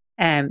 Yeah.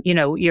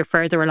 You're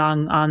further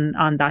along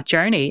on that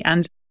journey.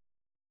 And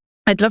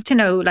I'd love to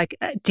know,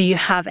 do you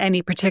have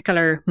any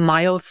particular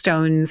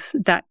milestones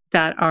that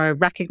are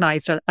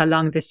recognized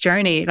along this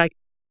journey?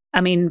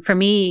 For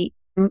me,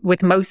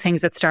 with most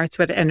things, it starts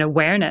with an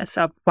awareness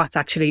of what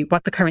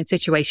the current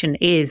situation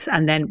is.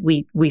 And then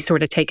we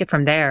sort of take it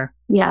from there.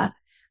 Yeah.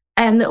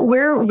 And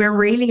we're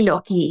really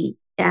lucky,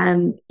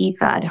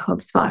 Aoife, at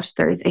HubSpot.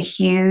 There's a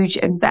huge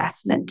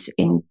investment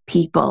in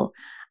people.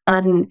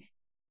 And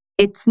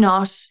it's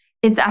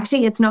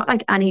not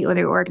like any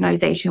other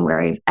organization where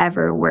I've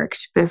ever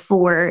worked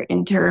before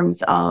in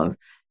terms of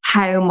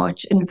how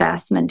much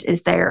investment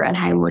is there and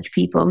how much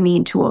people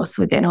mean to us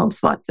within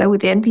HubSpot. So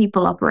within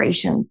people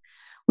operations,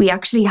 we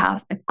actually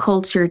have a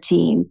culture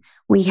team,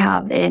 we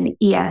have an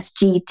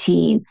ESG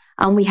team,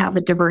 and we have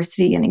a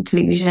diversity and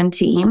inclusion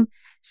team.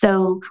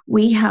 So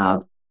we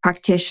have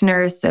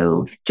practitioners.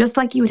 So just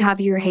like you would have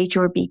your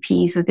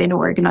HRBPs within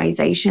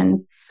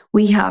organizations,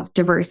 we have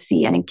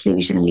diversity and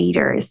inclusion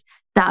leaders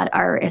that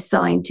are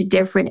assigned to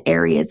different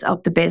areas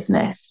of the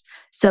business.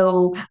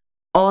 So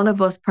all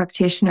of us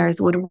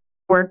practitioners would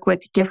work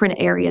with different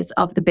areas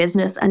of the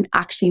business and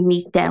actually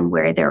meet them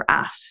where they're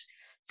at.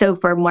 So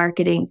for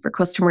marketing, for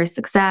customer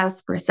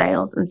success, for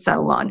sales, and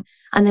so on.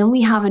 And then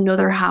we have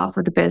another half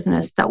of the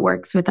business that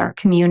works with our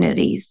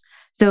communities.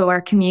 So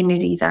our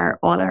communities are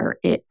all our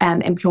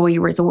employee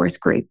resource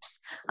groups,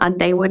 and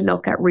they would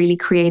look at really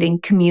creating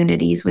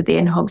communities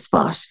within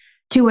HubSpot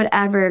to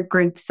whatever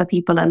groups that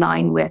people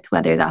align with,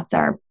 whether that's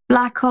our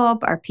Black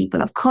Hub, our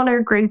people of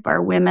color group,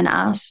 our women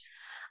at.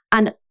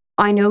 And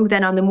I know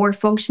then on the more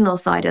functional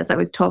side, as I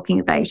was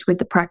talking about with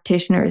the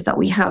practitioners that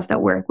we have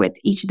that work with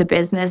each of the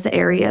business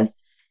areas,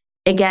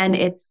 again,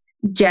 it's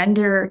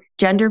gender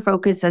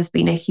focus has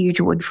been a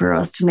huge one for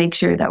us to make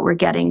sure that we're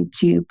getting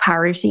to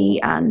parity.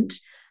 And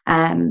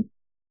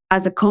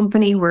as a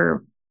company,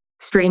 we're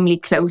extremely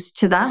close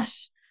to that.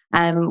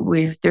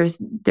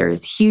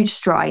 There's huge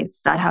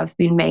strides that have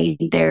been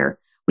made there.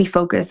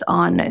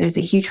 There's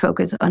a huge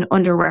focus on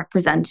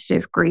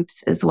underrepresented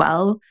groups as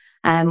well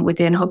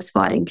within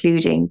HubSpot,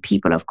 including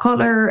people of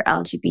color,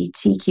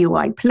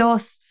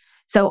 LGBTQI+.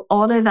 So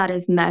all of that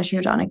is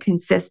measured on a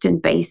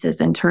consistent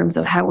basis in terms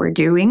of how we're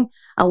doing.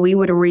 And we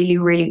would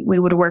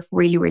work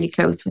really, really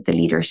close with the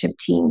leadership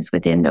teams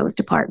within those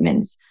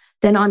departments.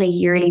 Then on a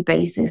yearly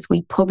basis,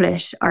 we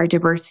publish our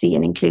diversity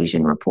and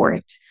inclusion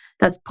report.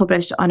 That's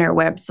published on our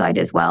website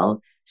as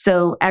well.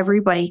 So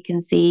everybody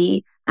can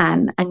see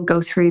and go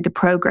through the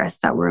progress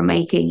that we're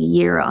making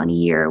year on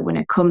year when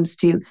it comes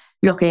to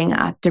looking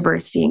at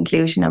diversity,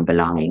 inclusion, and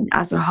belonging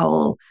as a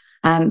whole,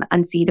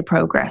 and see the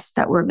progress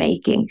that we're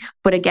making.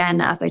 But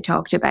again, as I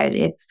talked about,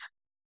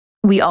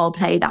 we all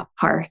play that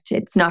part.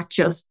 It's not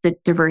just the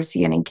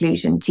diversity and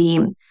inclusion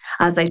team.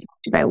 As I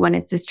talked about, when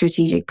it's a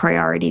strategic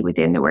priority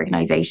within the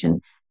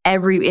organization,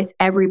 it's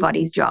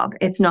everybody's job.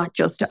 It's not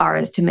just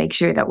ours to make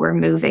sure that we're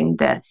moving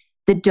the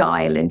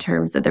dial in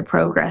terms of the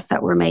progress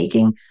that we're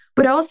making,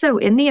 but also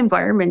in the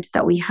environment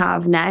that we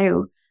have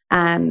now,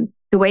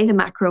 the way the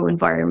macro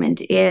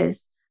environment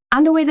is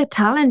and the way the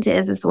talent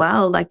is as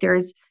well. Like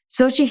there's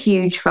such a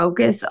huge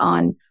focus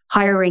on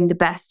hiring the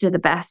best of the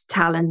best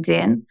talent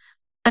in.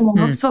 And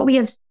HubSpot,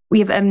 we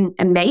have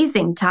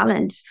amazing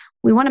talent.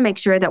 We want to make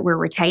sure that we're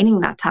retaining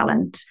that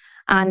talent.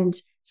 And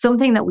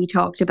something that we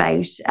talked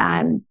about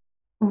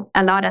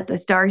a lot at the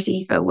start,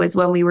 Aoife, was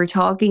when we were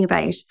talking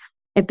about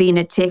it being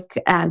a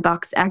tick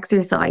box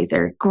exercise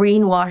or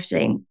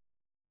greenwashing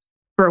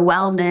for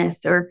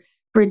wellness or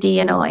for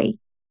D&I.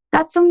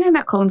 That's something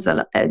that comes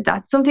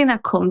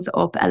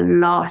up a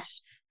lot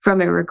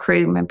from a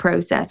recruitment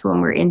process when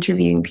we're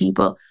interviewing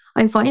people.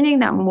 I'm finding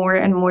that more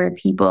and more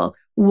people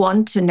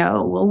want to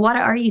know, well, what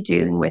are you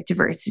doing with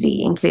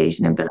diversity,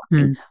 inclusion, and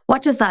belonging?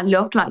 What does that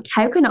look like?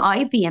 How can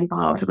I be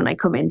involved when I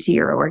come into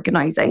your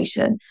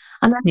organization?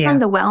 And that's from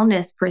the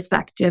wellness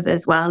perspective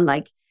as well.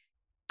 Like,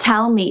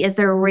 tell me, is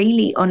there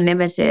really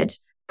unlimited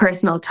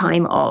personal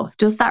time off?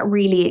 Does that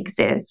really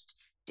exist?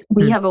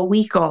 We have a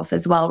week off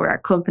as well where our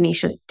company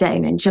shuts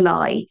down in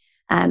July.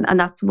 And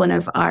that's one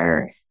of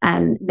our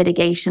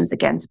mitigations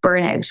against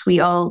burnout. We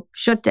all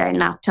shut down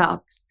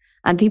laptops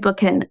and people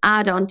can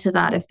add on to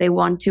that if they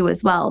want to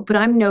as well. But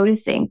I'm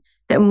noticing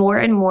that more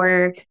and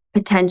more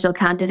potential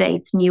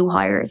candidates, new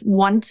hires,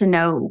 want to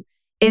know,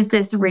 is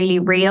this really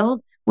real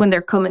when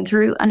they're coming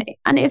through?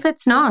 And if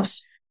it's not,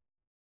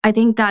 I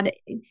think that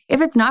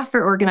if it's not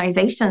for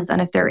organizations,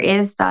 and if there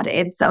is that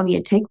it's only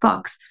a tick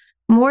box,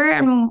 more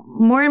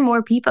and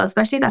more people,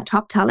 especially that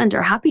top talent,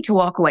 are happy to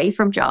walk away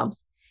from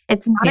jobs.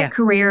 It's not a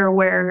career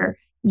where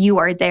you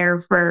are there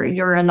for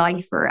your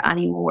lifer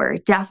anymore.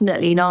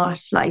 Definitely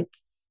not. Like,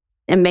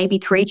 in maybe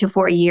 3 to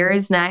 4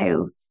 years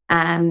now,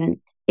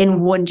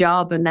 in one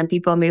job, and then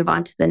people move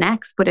on to the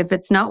next. But if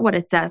it's not what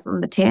it says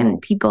on the tin,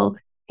 people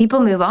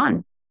move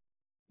on.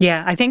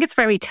 Yeah, I think it's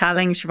very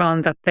telling,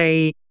 Siobhan, that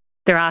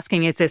they're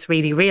asking, is this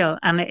really real?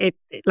 And it,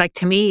 like,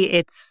 to me,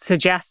 it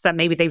suggests that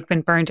maybe they've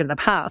been burned in the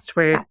past,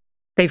 where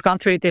they've gone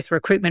through this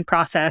recruitment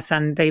process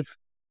and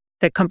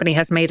the company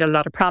has made a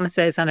lot of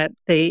promises, and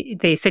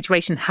the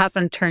situation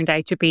hasn't turned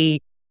out to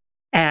be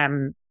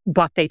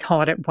what they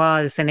thought it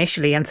was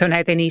initially. And so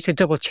now they need to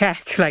double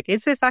check, like,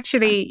 is this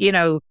actually,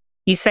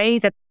 you say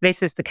that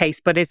this is the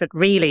case, but is it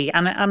really?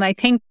 And I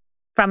think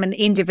from an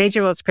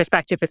individual's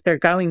perspective, if they're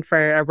going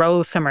for a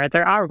role somewhere,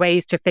 there are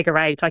ways to figure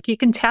out, like, you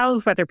can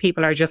tell whether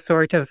people are just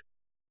sort of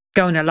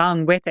going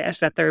along with it,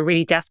 that they're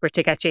really desperate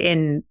to get you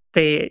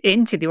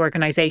into the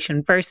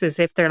organization, versus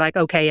if they're like,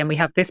 okay, and we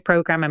have this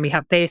program and we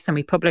have this and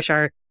we publish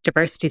our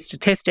diversity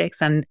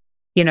statistics, and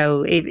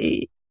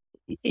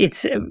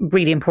it's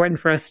really important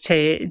for us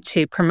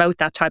to promote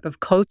that type of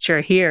culture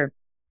here.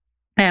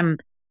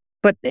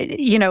 But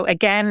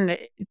again,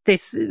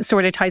 this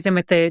sort of ties in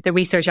with the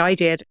research I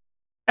did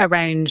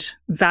around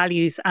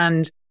values.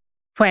 And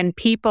when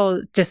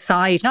people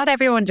decide, not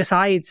everyone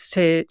decides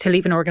to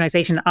leave an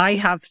organization. I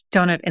have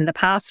done it in the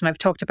past, and I've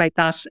talked about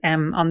that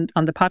on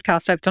the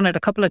podcast. I've done it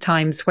a couple of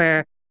times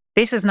where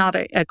this is not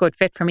a good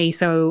fit for me,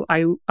 so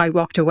I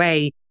walked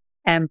away.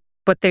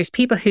 But there's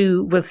people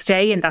who will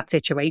stay in that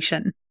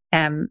situation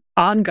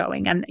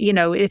ongoing, and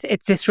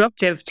it's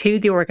disruptive to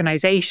the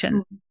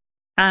organization.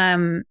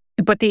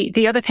 But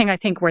the other thing I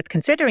think worth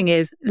considering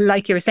is,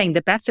 like you were saying,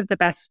 the best of the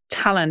best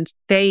talent,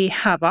 they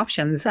have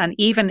options. And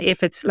even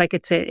if it's like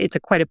it's a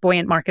quite a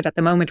buoyant market at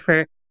the moment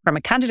from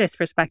a candidate's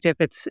perspective,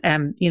 it's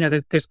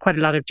there's quite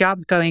a lot of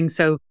jobs going.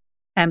 So,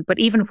 but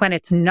even when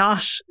it's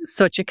not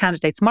such a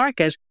candidate's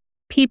market,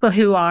 people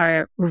who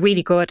are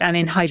really good and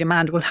in high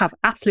demand will have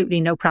absolutely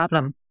no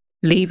problem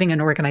leaving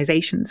an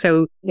organization.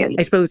 So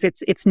I suppose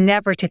it's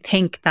never to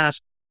think that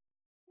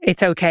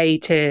it's okay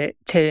to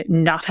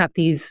not have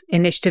these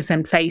initiatives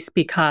in place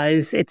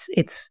because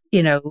it's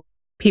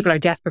people are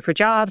desperate for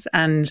jobs,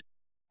 and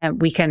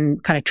we can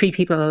kind of treat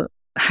people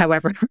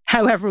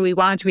however we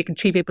want. We can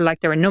treat people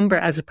like they're a number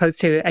as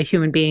opposed to a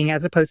human being,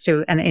 as opposed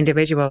to an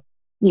individual.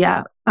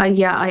 I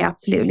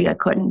absolutely. I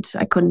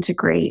couldn't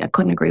agree. I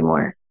couldn't agree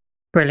more.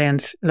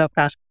 Brilliant. Love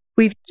that.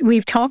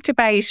 We've talked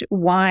about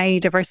why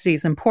diversity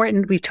is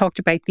important. We've talked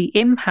about the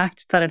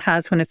impact that it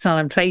has when it's not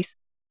in place.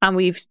 And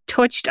we've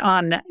touched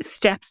on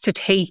steps to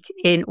take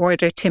in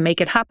order to make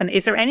it happen.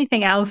 Is there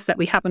anything else that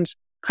we haven't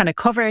kind of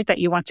covered that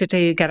you wanted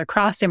to get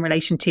across in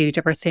relation to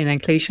diversity and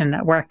inclusion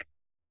at work?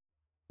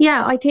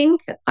 Yeah, I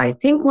think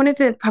one of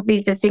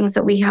the things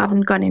that we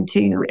haven't gone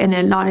into in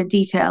a lot of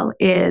detail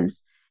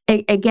is,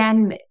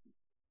 again,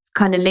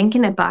 kind of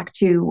linking it back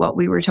to what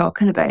we were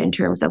talking about in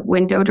terms of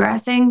window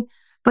dressing,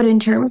 but in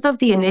terms of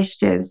the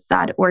initiatives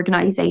that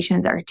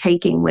organizations are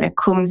taking when it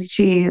comes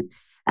to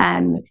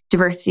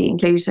diversity,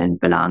 inclusion,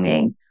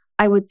 belonging.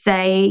 I would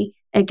say,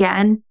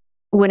 again,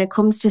 when it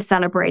comes to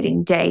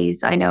celebrating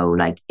days, I know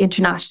like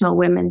International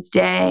Women's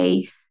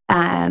Day,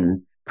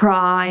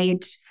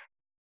 Pride,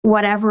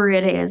 whatever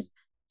it is,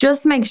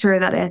 just make sure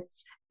that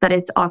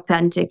it's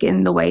authentic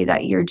in the way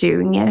that you're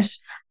doing it,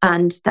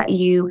 and that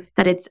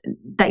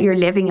you're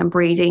living and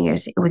breathing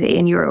it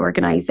within your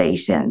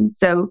organization.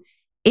 So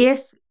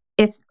if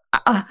it's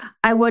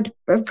I would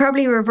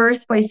probably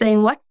reverse by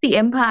saying, what's the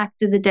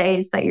impact of the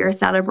days that you're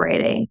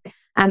celebrating,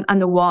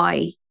 and the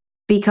why?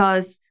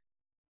 Because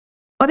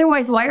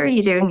otherwise, why are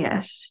you doing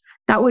it?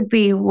 That would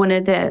be one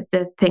of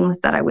the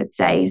things that I would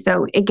say.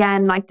 So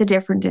again, like the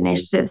different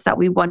initiatives that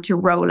we want to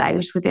roll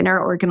out within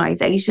our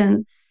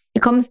organization,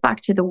 it comes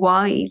back to the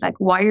why. Like,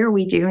 why are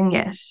we doing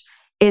it?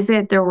 Is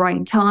it the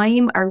right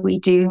time? Are we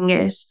doing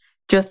it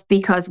just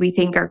because we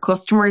think our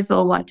customers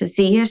will want to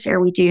see it? Are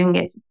we doing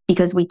it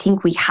because we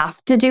think we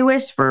have to do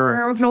it for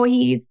our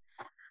employees?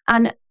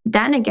 And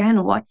then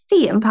again, what's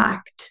the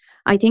impact?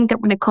 I think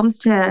that when it comes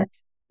to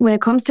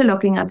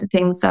looking at the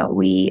things that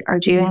we are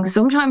doing,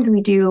 sometimes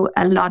we do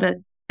a lot of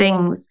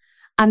things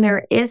and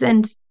there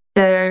isn't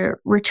the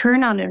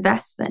return on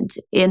investment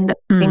in the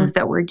things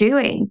that we're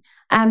doing.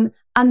 And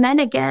then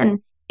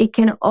again, it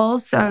can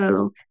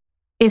also,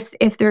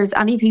 if there's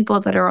any people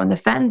that are on the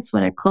fence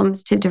when it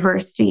comes to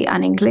diversity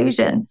and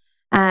inclusion,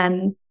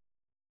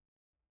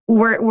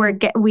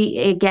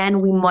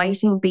 we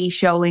mightn't be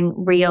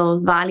showing real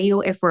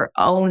value if we're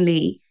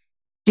only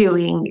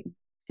doing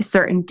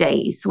certain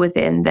days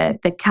within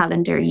the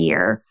calendar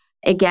year.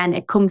 Again,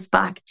 it comes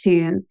back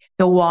to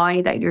the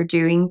why that you're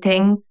doing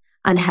things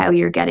and how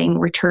you're getting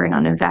return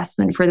on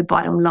investment for the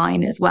bottom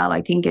line as well,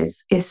 I think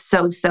is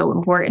so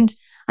important.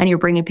 And you're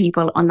bringing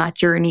people on that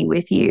journey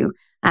with you.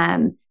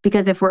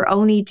 Because if we're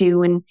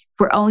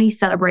only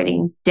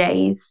celebrating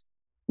days,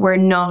 we're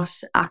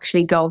not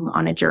actually going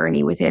on a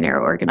journey within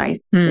our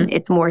organization.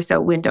 It's more so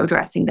window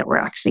dressing that we're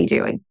actually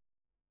doing.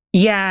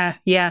 Yeah,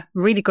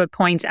 really good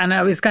point. And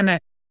I was gonna,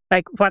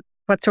 like, what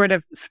sort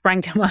of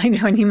sprang to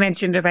mind when you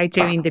mentioned about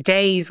doing the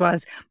days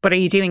was, but are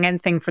you doing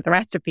anything for the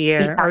rest of the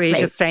year? Exactly. Or are you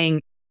just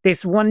saying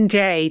this one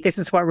day, this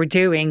is what we're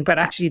doing, but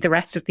actually the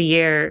rest of the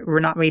year, we're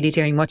not really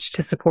doing much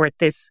to support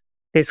this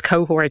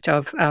cohort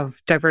of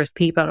diverse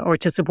people, or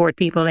to support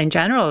people in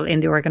general in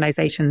the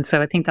organization.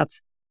 So I think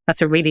that's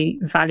a really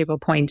valuable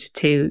point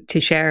to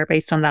share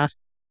based on that.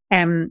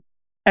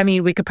 I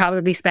mean, we could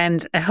probably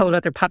spend a whole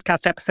other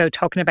podcast episode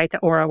talking about the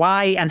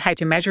ROI and how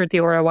to measure the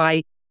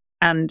ROI.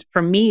 And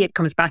for me, it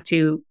comes back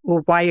to,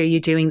 well, why are you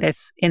doing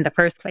this in the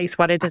first place?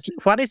 What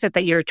is it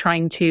that you're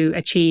trying to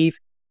achieve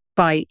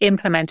by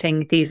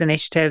implementing these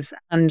initiatives?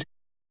 And,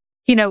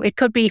 you know, it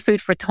could be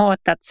food for thought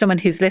that someone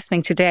who's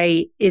listening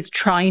today is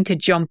trying to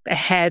jump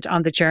ahead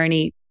on the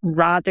journey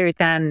rather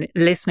than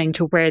listening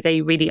to where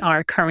they really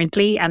are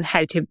currently and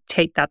how to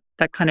take that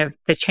kind of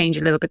the change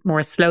a little bit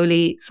more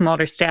slowly,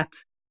 smaller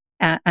steps,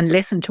 and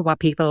listen to what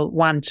people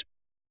want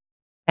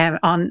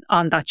on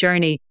that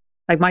journey.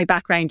 Like, my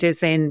background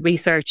is in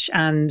research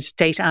and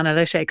data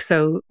analytics.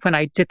 So when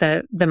I did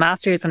the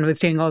master's and was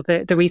doing all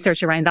the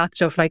research around that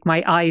stuff, like,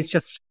 my eyes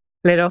just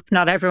lit up.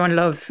 Not everyone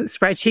loves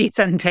spreadsheets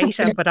and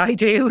data, but I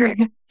do.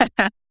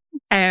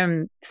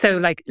 So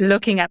like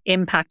looking at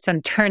impacts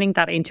and turning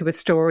that into a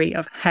story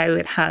of how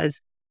it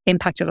has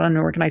impacted on an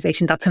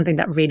organization, that's something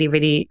that really,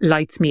 really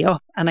lights me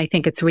up. And I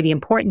think it's really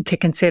important to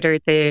consider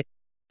the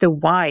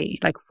why.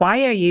 Like,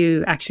 why are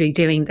you actually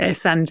doing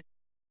this? And,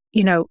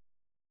 you know,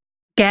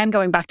 again,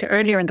 going back to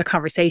earlier in the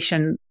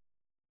conversation,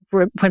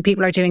 when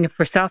people are doing it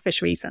for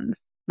selfish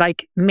reasons,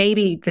 like,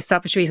 maybe the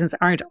selfish reasons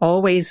aren't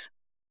always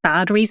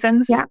bad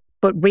reasons,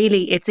 but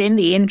really it's in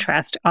the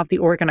interest of the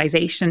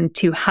organization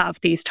to have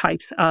these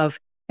types of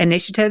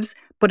initiatives.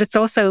 But it's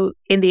also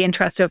in the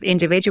interest of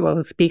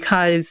individuals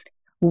because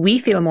we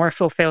feel more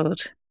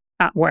fulfilled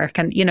at work.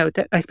 And, you know,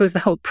 I suppose the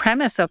whole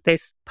premise of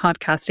this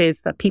podcast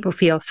is that people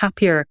feel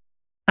happier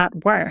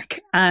at work.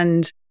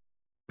 And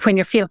when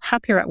you feel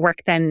happier at work,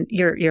 then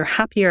you're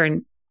happier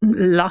in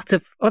lots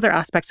of other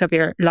aspects of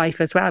your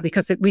life as well,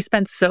 because we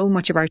spend so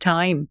much of our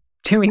time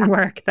doing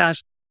work that,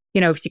 you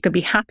know, if you could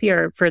be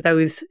happier for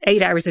those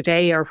 8 hours a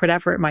day or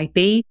whatever it might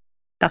be,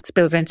 that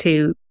spills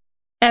into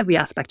every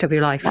aspect of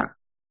your life.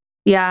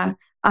 Yeah,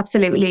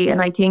 absolutely.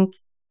 And I think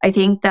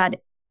that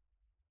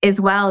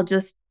as well,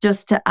 just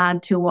to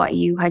add to what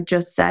you had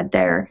just said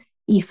there,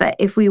 Aoife,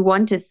 if we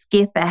want to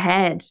skip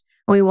ahead,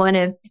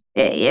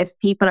 if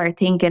people are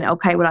thinking,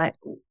 okay, well,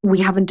 we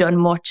haven't done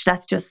much,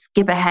 let's just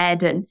skip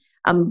ahead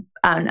and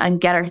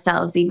get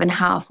ourselves even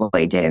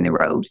halfway down the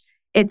road.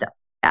 It's,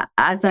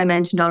 as I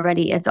mentioned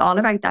already, it's all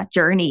about that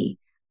journey.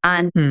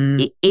 And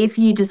if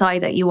you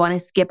decide that you want to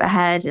skip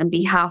ahead and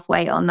be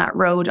halfway on that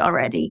road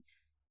already,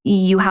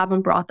 you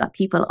haven't brought that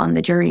people on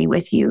the journey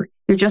with you.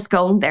 You're just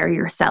going there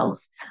yourself.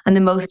 And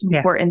the most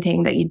important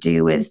thing that you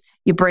do is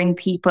you bring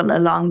people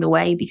along the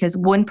way, because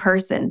one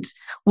person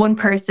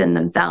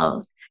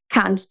themselves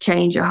can't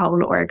change a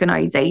whole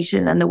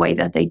organization and the way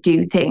that they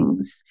do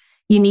things.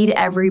 You need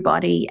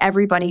everybody.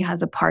 Everybody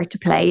has a part to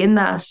play in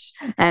that.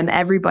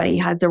 Everybody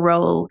has a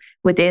role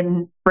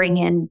within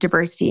bringing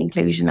diversity,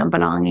 inclusion and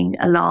belonging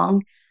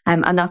along.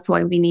 And that's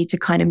why we need to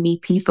kind of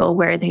meet people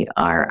where they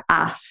are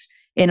at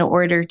in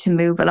order to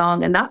move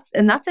along. And that's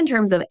in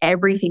terms of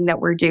everything that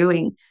we're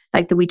doing,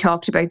 like that we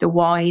talked about the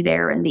why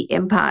there and the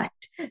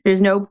impact.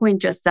 There's no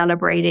point just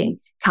celebrating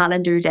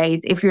calendar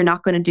days if you're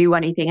not going to do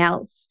anything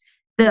else.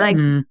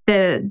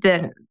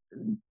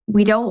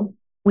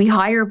 We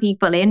hire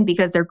people in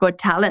because they're good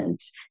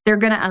talent. They're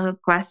going to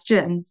ask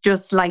questions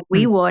just like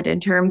we would in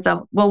terms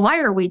of, well, why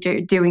are we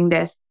doing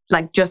this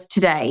like just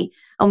today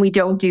and we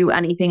don't do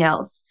anything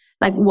else?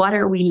 Like, what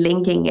are we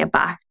linking it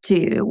back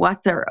to?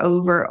 What's our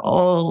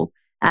overall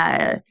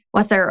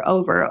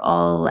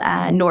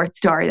North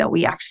Star that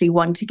we actually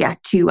want to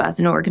get to as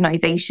an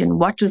organization?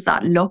 What does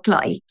that look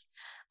like?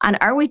 And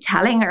are we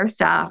telling our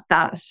staff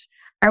that?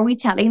 Are we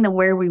telling them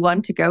where we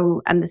want to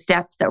go and the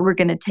steps that we're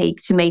going to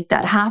take to make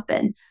that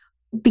happen?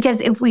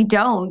 Because if we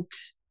don't,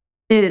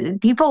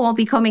 people won't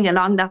be coming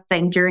along that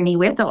same journey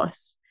with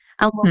us.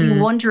 And we'll be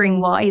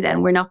wondering why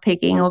then we're not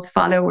picking up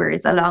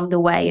followers along the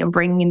way and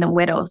bringing them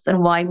with us,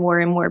 and why more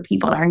and more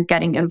people aren't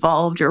getting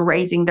involved or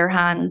raising their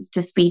hands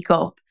to speak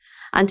up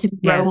and to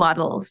be role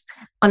models.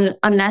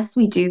 Unless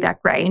we do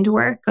that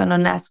groundwork and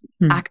unless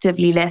we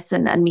actively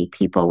listen and meet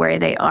people where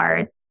they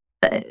are,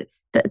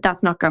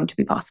 that's not going to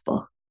be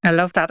possible. I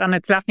love that. And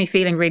it's left me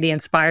feeling really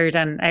inspired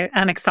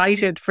and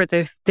excited for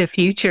the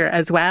future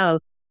as well.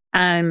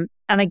 And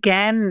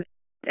again,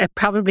 it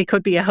probably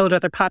could be a whole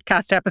other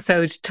podcast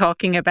episode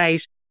talking about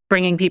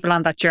bringing people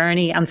on that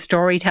journey and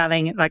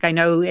storytelling. Like, I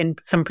know in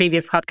some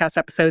previous podcast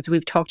episodes,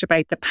 we've talked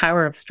about the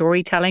power of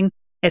storytelling,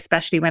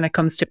 especially when it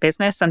comes to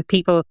business, and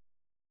people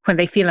when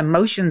they feel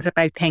emotions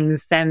about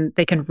things, then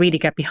they can really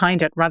get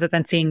behind it rather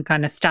than seeing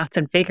kind of stats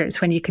and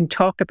figures. When you can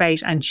talk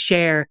about and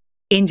share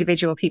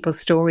individual people's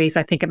stories,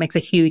 I think it makes a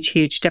huge,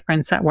 huge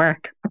difference at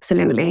work.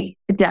 Absolutely.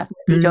 It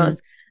definitely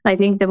does. I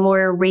think the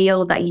more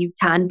real that you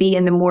can be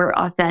and the more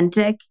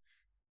authentic,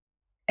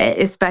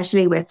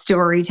 especially with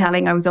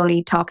storytelling. I was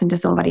only talking to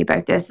somebody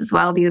about this as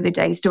well the other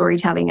day,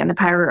 storytelling and the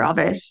power of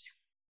it.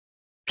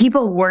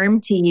 People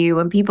warm to you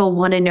and people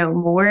want to know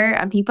more,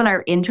 and people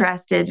are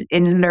interested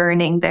in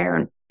learning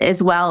there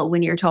as well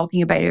when you're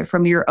talking about it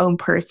from your own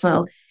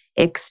personal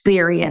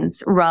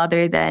experience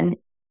rather than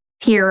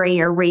theory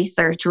or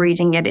research,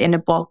 reading it in a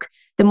book.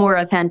 The more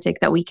authentic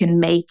that we can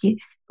make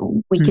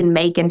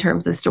in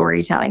terms of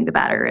storytelling, the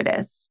better it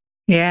is.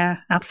 Yeah,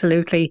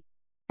 absolutely.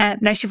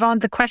 Now,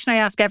 Siobhan, the question I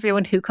ask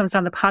everyone who comes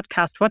on the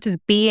podcast, what does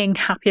being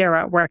happier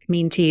at work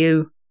mean to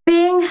you?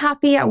 Being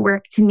happy at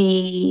work to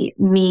me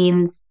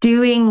means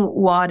doing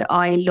what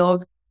I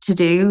love to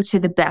do to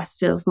the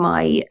best of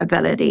my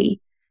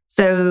ability.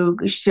 So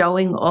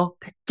showing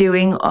up,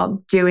 doing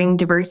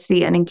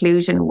diversity and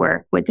inclusion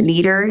work with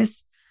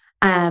leaders,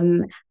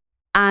 and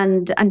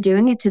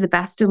doing it to the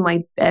best of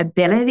my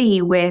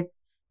ability with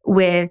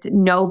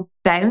no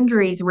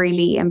boundaries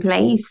really in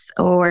place,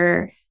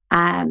 or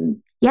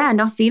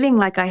not feeling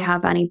like I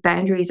have any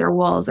boundaries or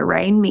walls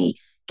around me.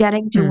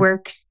 Getting to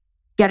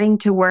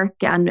work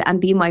and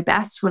be my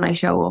best when I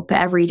show up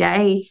every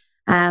day,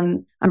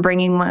 and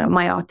bringing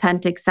my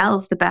authentic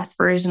self, the best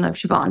version of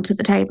Siobhan, to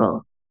the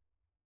table.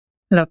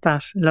 Love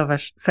that. Love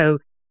it. So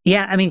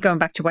yeah, I mean, going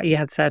back to what you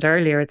had said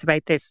earlier, it's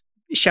about this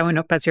showing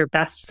up as your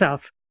best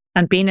self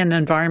and being in an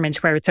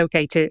environment where it's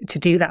okay to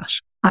do that.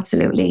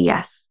 Absolutely,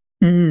 yes.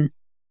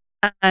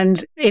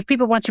 And if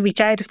people want to reach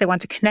out, if they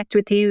want to connect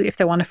with you, if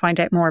they want to find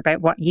out more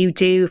about what you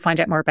do, find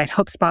out more about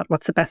HubSpot,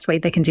 what's the best way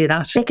they can do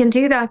that? They can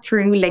do that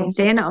through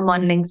LinkedIn. I'm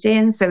on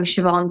LinkedIn. So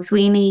Siobhan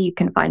Sweeney, you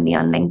can find me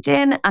on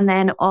LinkedIn. And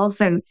then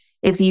also,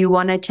 if you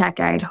want to check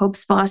out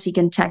HubSpot, you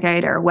can check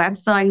out our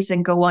website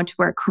and go onto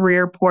our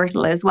career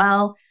portal as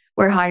well.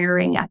 We're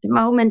hiring at the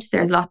moment.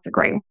 There's lots of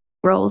great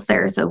roles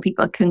there, so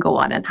people can go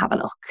on and have a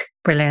look.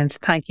 Brilliant.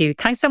 Thank you.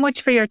 Thanks so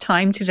much for your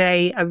time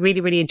today. I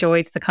really, really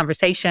enjoyed the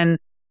conversation.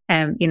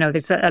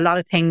 There's a lot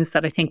of things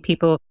that I think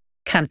people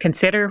can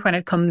consider when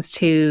it comes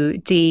to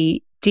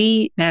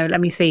DEI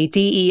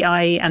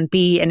and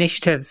B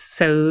initiatives.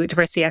 So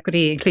diversity,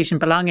 equity, inclusion,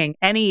 belonging,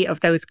 any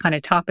of those kind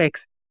of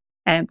topics.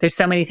 There's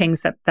so many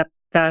things that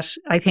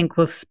I think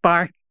will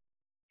spark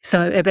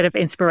a bit of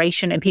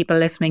inspiration in people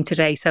listening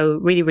today. So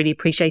really, really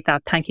appreciate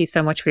that. Thank you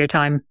so much for your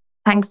time.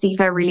 Thanks, Aoife.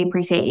 I really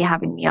appreciate you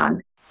having me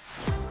on.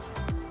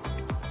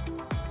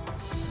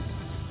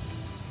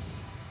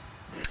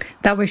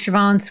 That was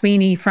Siobhan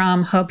Sweeney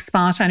from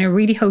HubSpot, and I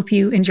really hope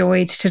you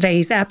enjoyed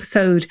today's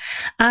episode.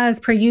 As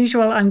per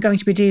usual, I'm going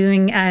to be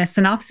doing a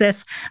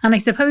synopsis, and I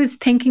suppose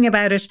thinking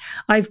about it,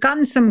 I've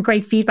gotten some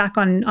great feedback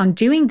on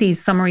doing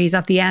these summaries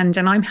at the end,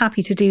 and I'm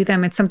happy to do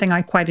them. It's something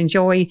I quite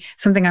enjoy,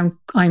 something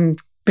I'm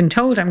been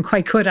told I'm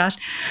quite good at,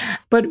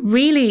 but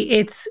really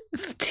it's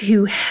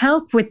to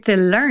help with the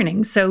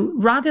learning. So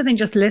rather than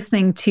just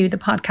listening to the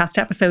podcast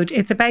episode,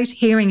 it's about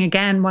hearing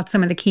again what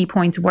some of the key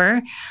points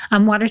were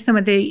and what are some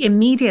of the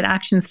immediate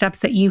action steps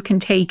that you can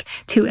take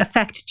to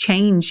affect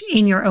change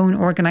in your own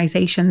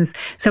organizations.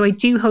 So I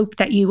do hope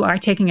that you are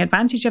taking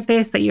advantage of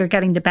this, that you're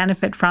getting the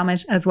benefit from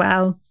it as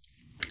well.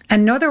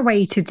 Another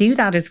way to do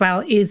that as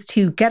well is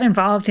to get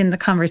involved in the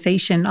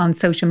conversation on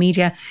social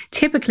media.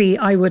 Typically,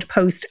 I would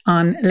post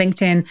on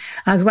LinkedIn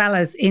as well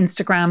as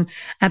Instagram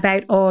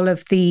about all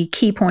of the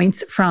key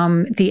points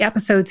from the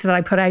episodes that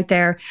I put out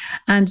there.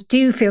 And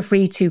do feel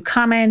free to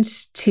comment,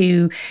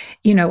 to,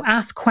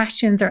 ask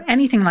questions or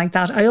anything like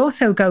that. I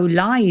also go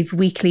live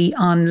weekly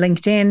on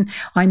LinkedIn.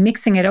 I'm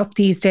mixing it up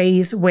these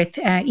days with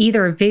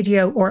either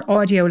video or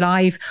audio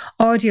live.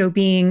 Audio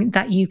being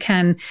that you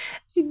can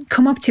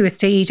come up to a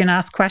stage and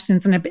ask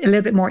questions and a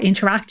little bit more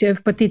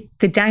interactive. But the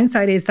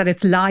downside is that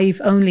it's live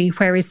only,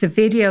 whereas the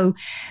video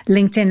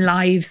LinkedIn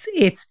Lives,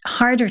 it's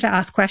harder to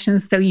ask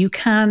questions, though you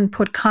can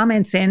put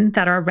comments in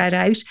that are read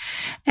out.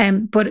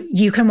 But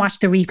you can watch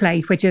the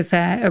replay, which is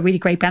a really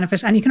great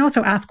benefit. And you can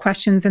also ask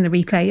questions in the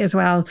replay as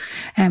well,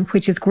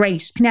 which is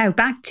great. Now,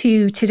 back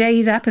to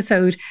today's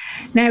episode.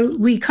 Now,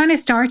 we kind of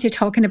started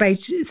talking about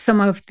some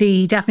of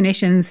the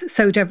definitions.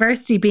 So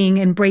diversity being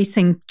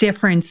embracing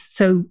difference,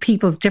 so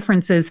people's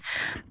differences.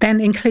 Then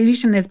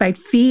inclusion is about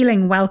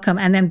feeling welcome,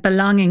 and then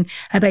belonging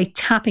about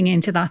tapping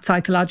into that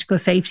psychological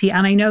safety.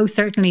 And I know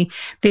certainly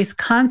this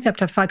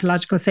concept of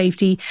psychological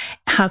safety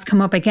has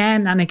come up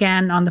again and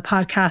again on the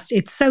podcast.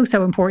 It's so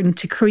important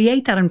to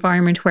create that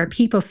environment where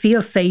people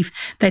feel safe,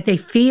 that they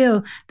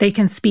feel they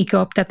can speak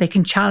up, that they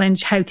can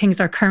challenge how things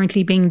are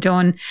currently being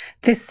done.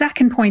 The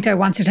second point I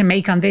wanted to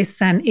make on this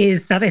then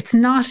is that it's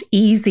not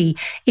easy.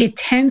 It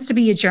tends to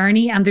be a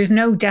journey, and there's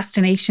no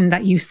destination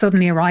that you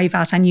suddenly arrive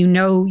at and you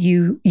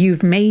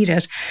you've made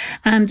it.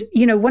 And,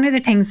 one of the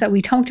things that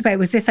we talked about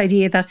was this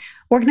idea that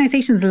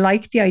organizations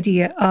like the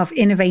idea of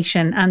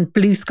innovation and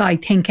blue sky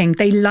thinking.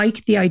 They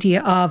like the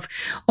idea of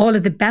all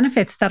of the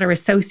benefits that are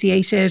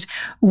associated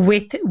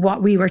with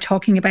what we were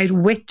talking about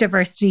with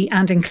diversity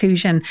and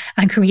inclusion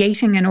and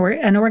creating an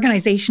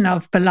organization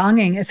of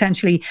belonging,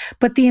 essentially.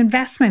 But the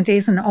investment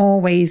isn't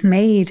always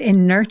made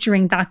in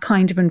nurturing that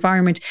kind of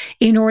environment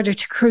in order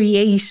to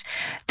create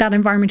that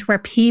environment where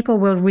people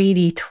will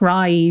really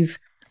thrive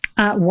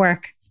at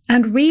work.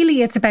 And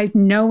really, it's about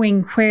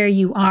knowing where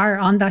you are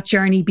on that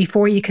journey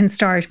before you can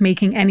start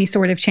making any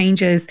sort of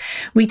changes.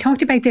 We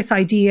talked about this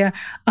idea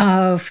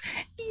of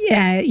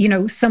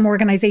some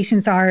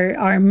organizations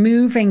are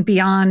moving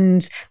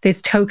beyond this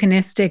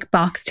tokenistic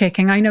box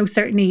ticking. I know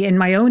certainly in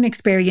my own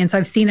experience,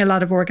 I've seen a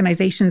lot of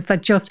organizations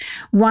that just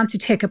want to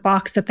tick a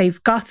box that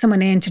they've got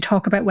someone in to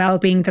talk about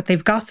well-being, that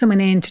they've got someone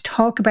in to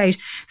talk about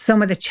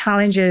some of the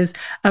challenges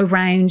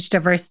around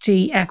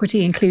diversity,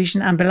 equity,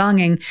 inclusion and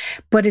belonging.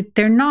 But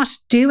they're not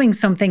doing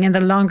something in the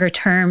longer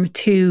term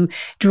to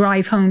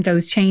drive home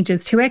those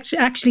changes, to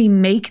actually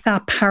make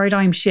that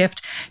paradigm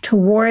shift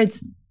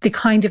towards the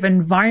kind of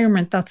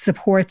environment that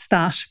supports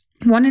that.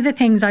 One of the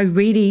things I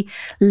really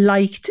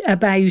liked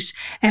about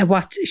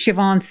what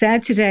Siobhan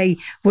said today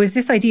was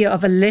this idea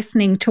of a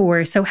listening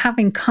tour. So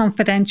having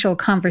confidential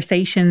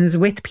conversations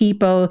with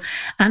people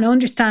and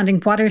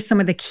understanding what are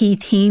some of the key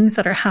themes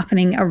that are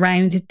happening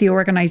around the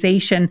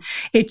organisation.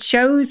 It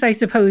shows, I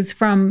suppose,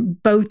 from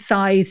both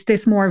sides,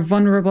 this more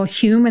vulnerable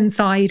human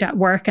side at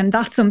work. And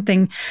that's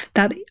something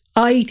that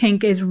I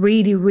think is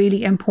really,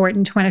 really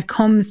important when it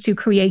comes to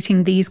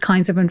creating these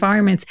kinds of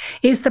environments,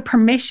 is the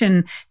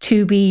permission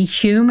to be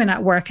human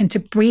at work and to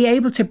be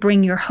able to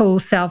bring your whole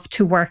self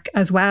to work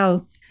as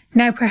well.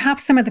 Now,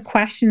 perhaps some of the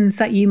questions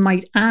that you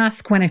might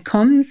ask when it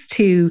comes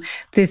to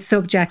this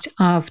subject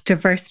of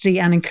diversity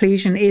and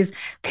inclusion is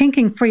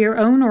thinking for your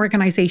own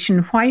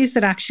organisation, why is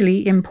it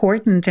actually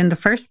important in the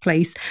first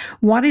place?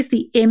 What is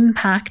the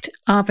impact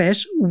of it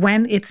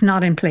when it's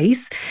not in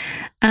place?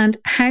 And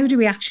how do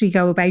we actually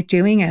go about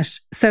doing it?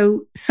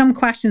 So some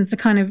questions to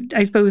kind of,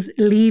 I suppose,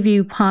 leave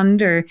you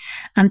ponder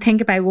and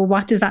think about, well,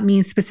 what does that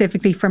mean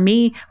specifically for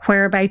me?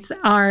 Whereabouts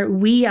are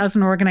we as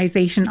an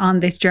organisation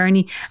on this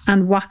journey?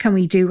 And what can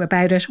we do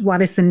about it?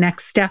 What is the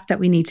next step that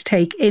we need to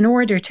take in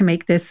order to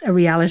make this a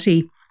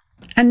reality?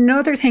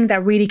 Another thing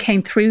that really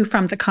came through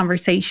from the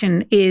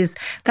conversation is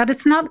that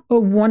it's not a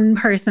one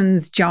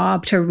person's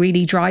job to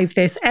really drive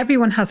this.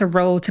 Everyone has a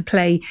role to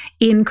play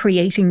in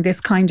creating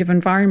this kind of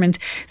environment.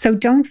 So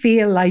don't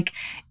feel like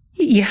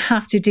you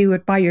have to do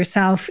it by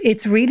yourself.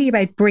 It's really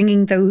about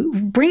bringing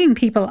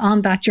people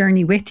on that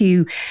journey with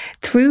you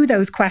through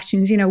those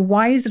questions.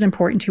 Why is it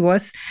important to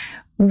us?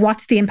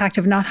 What's the impact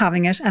of not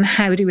having it, and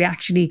how do we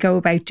actually go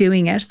about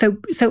doing it? So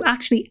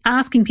actually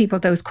asking people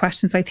those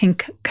questions, I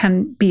think,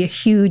 can be a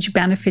huge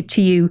benefit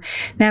to you.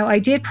 Now, I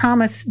did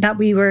promise that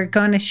we were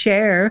going to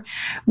share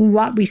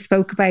what we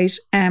spoke about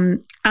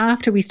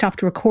after we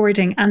stopped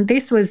recording, and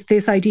this was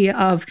this idea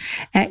of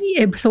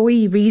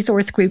employee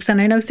resource groups. And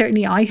I know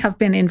certainly I have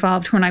been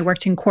involved when I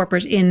worked in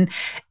corporate in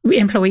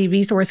employee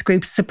resource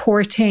groups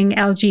supporting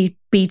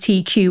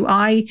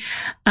LGBTQI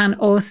and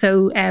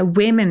also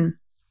women.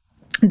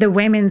 The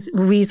women's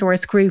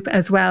resource group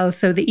as well,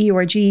 so the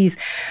ERGs.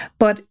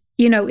 But,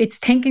 it's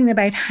thinking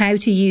about how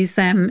to use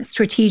them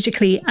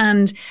strategically.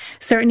 And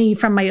certainly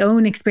from my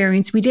own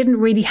experience, we didn't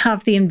really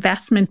have the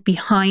investment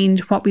behind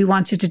what we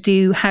wanted to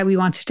do, how we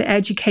wanted to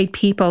educate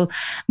people.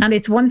 And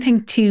it's one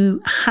thing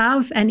to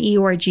have an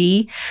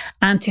ERG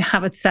and to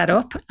have it set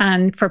up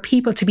and for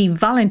people to be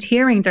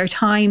volunteering their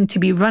time, to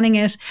be running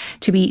it,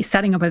 to be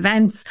setting up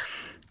events.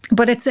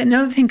 But it's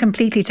another thing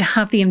completely to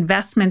have the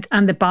investment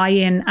and the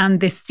buy-in and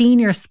the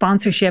senior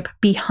sponsorship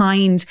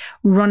behind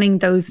running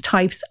those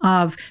types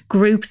of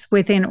groups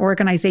within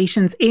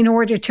organizations in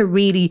order to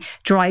really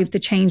drive the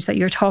change that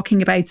you're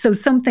talking about. So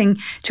something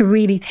to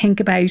really think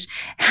about,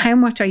 how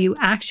much are you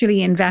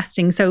actually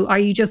investing? So are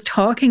you just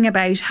talking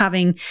about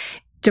having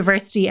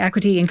diversity,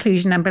 equity,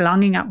 inclusion and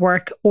belonging at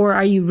work? Or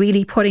are you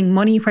really putting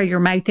money where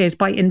your mouth is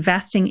by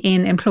investing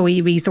in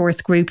employee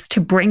resource groups to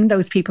bring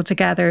those people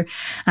together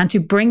and to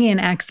bring in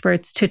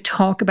experts to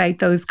talk about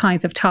those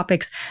kinds of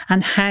topics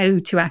and how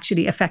to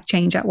actually affect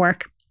change at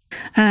work?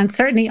 And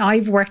certainly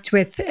I've worked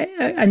with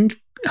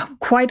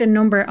quite a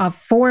number of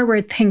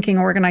forward-thinking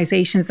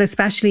organizations,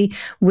 especially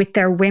with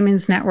their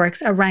women's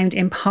networks around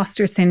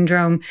imposter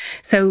syndrome.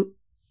 So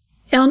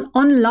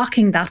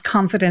unlocking that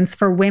confidence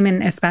for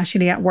women,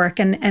 especially at work,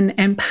 and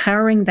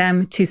empowering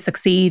them to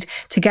succeed,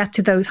 to get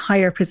to those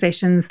higher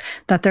positions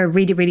that they're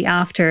really, really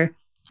after.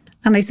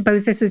 And I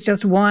suppose this is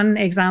just one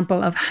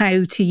example of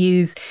how to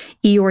use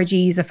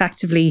ERGs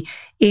effectively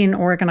in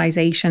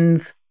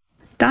organizations.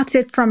 That's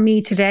it from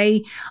me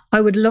today. I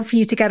would love for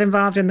you to get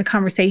involved in the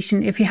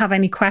conversation. If you have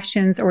any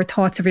questions or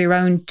thoughts of your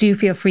own, do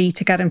feel free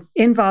to get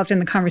involved in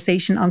the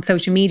conversation on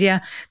social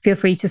media. Feel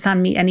free to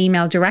send me an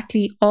email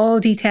directly. All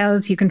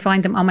details, you can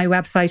find them on my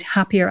website,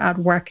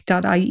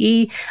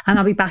 happieratwork.ie. And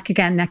I'll be back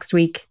again next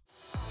week.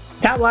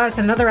 That was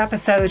another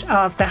episode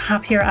of the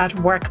Happier at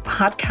Work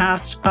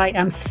podcast. I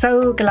am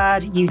so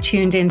glad you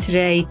tuned in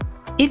today.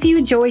 If you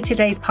enjoyed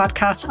today's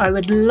podcast, I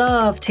would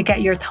love to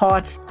get your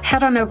thoughts.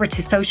 Head on over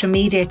to social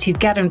media to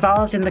get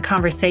involved in the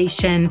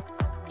conversation.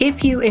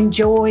 If you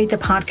enjoy the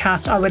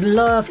podcast, I would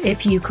love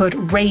if you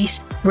could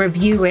rate,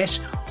 review it,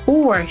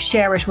 or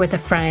share it with a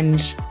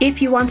friend.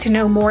 If you want to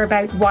know more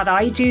about what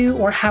I do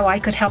or how I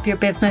could help your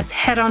business,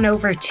 head on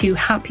over to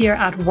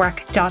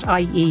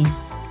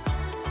happieratwork.ie.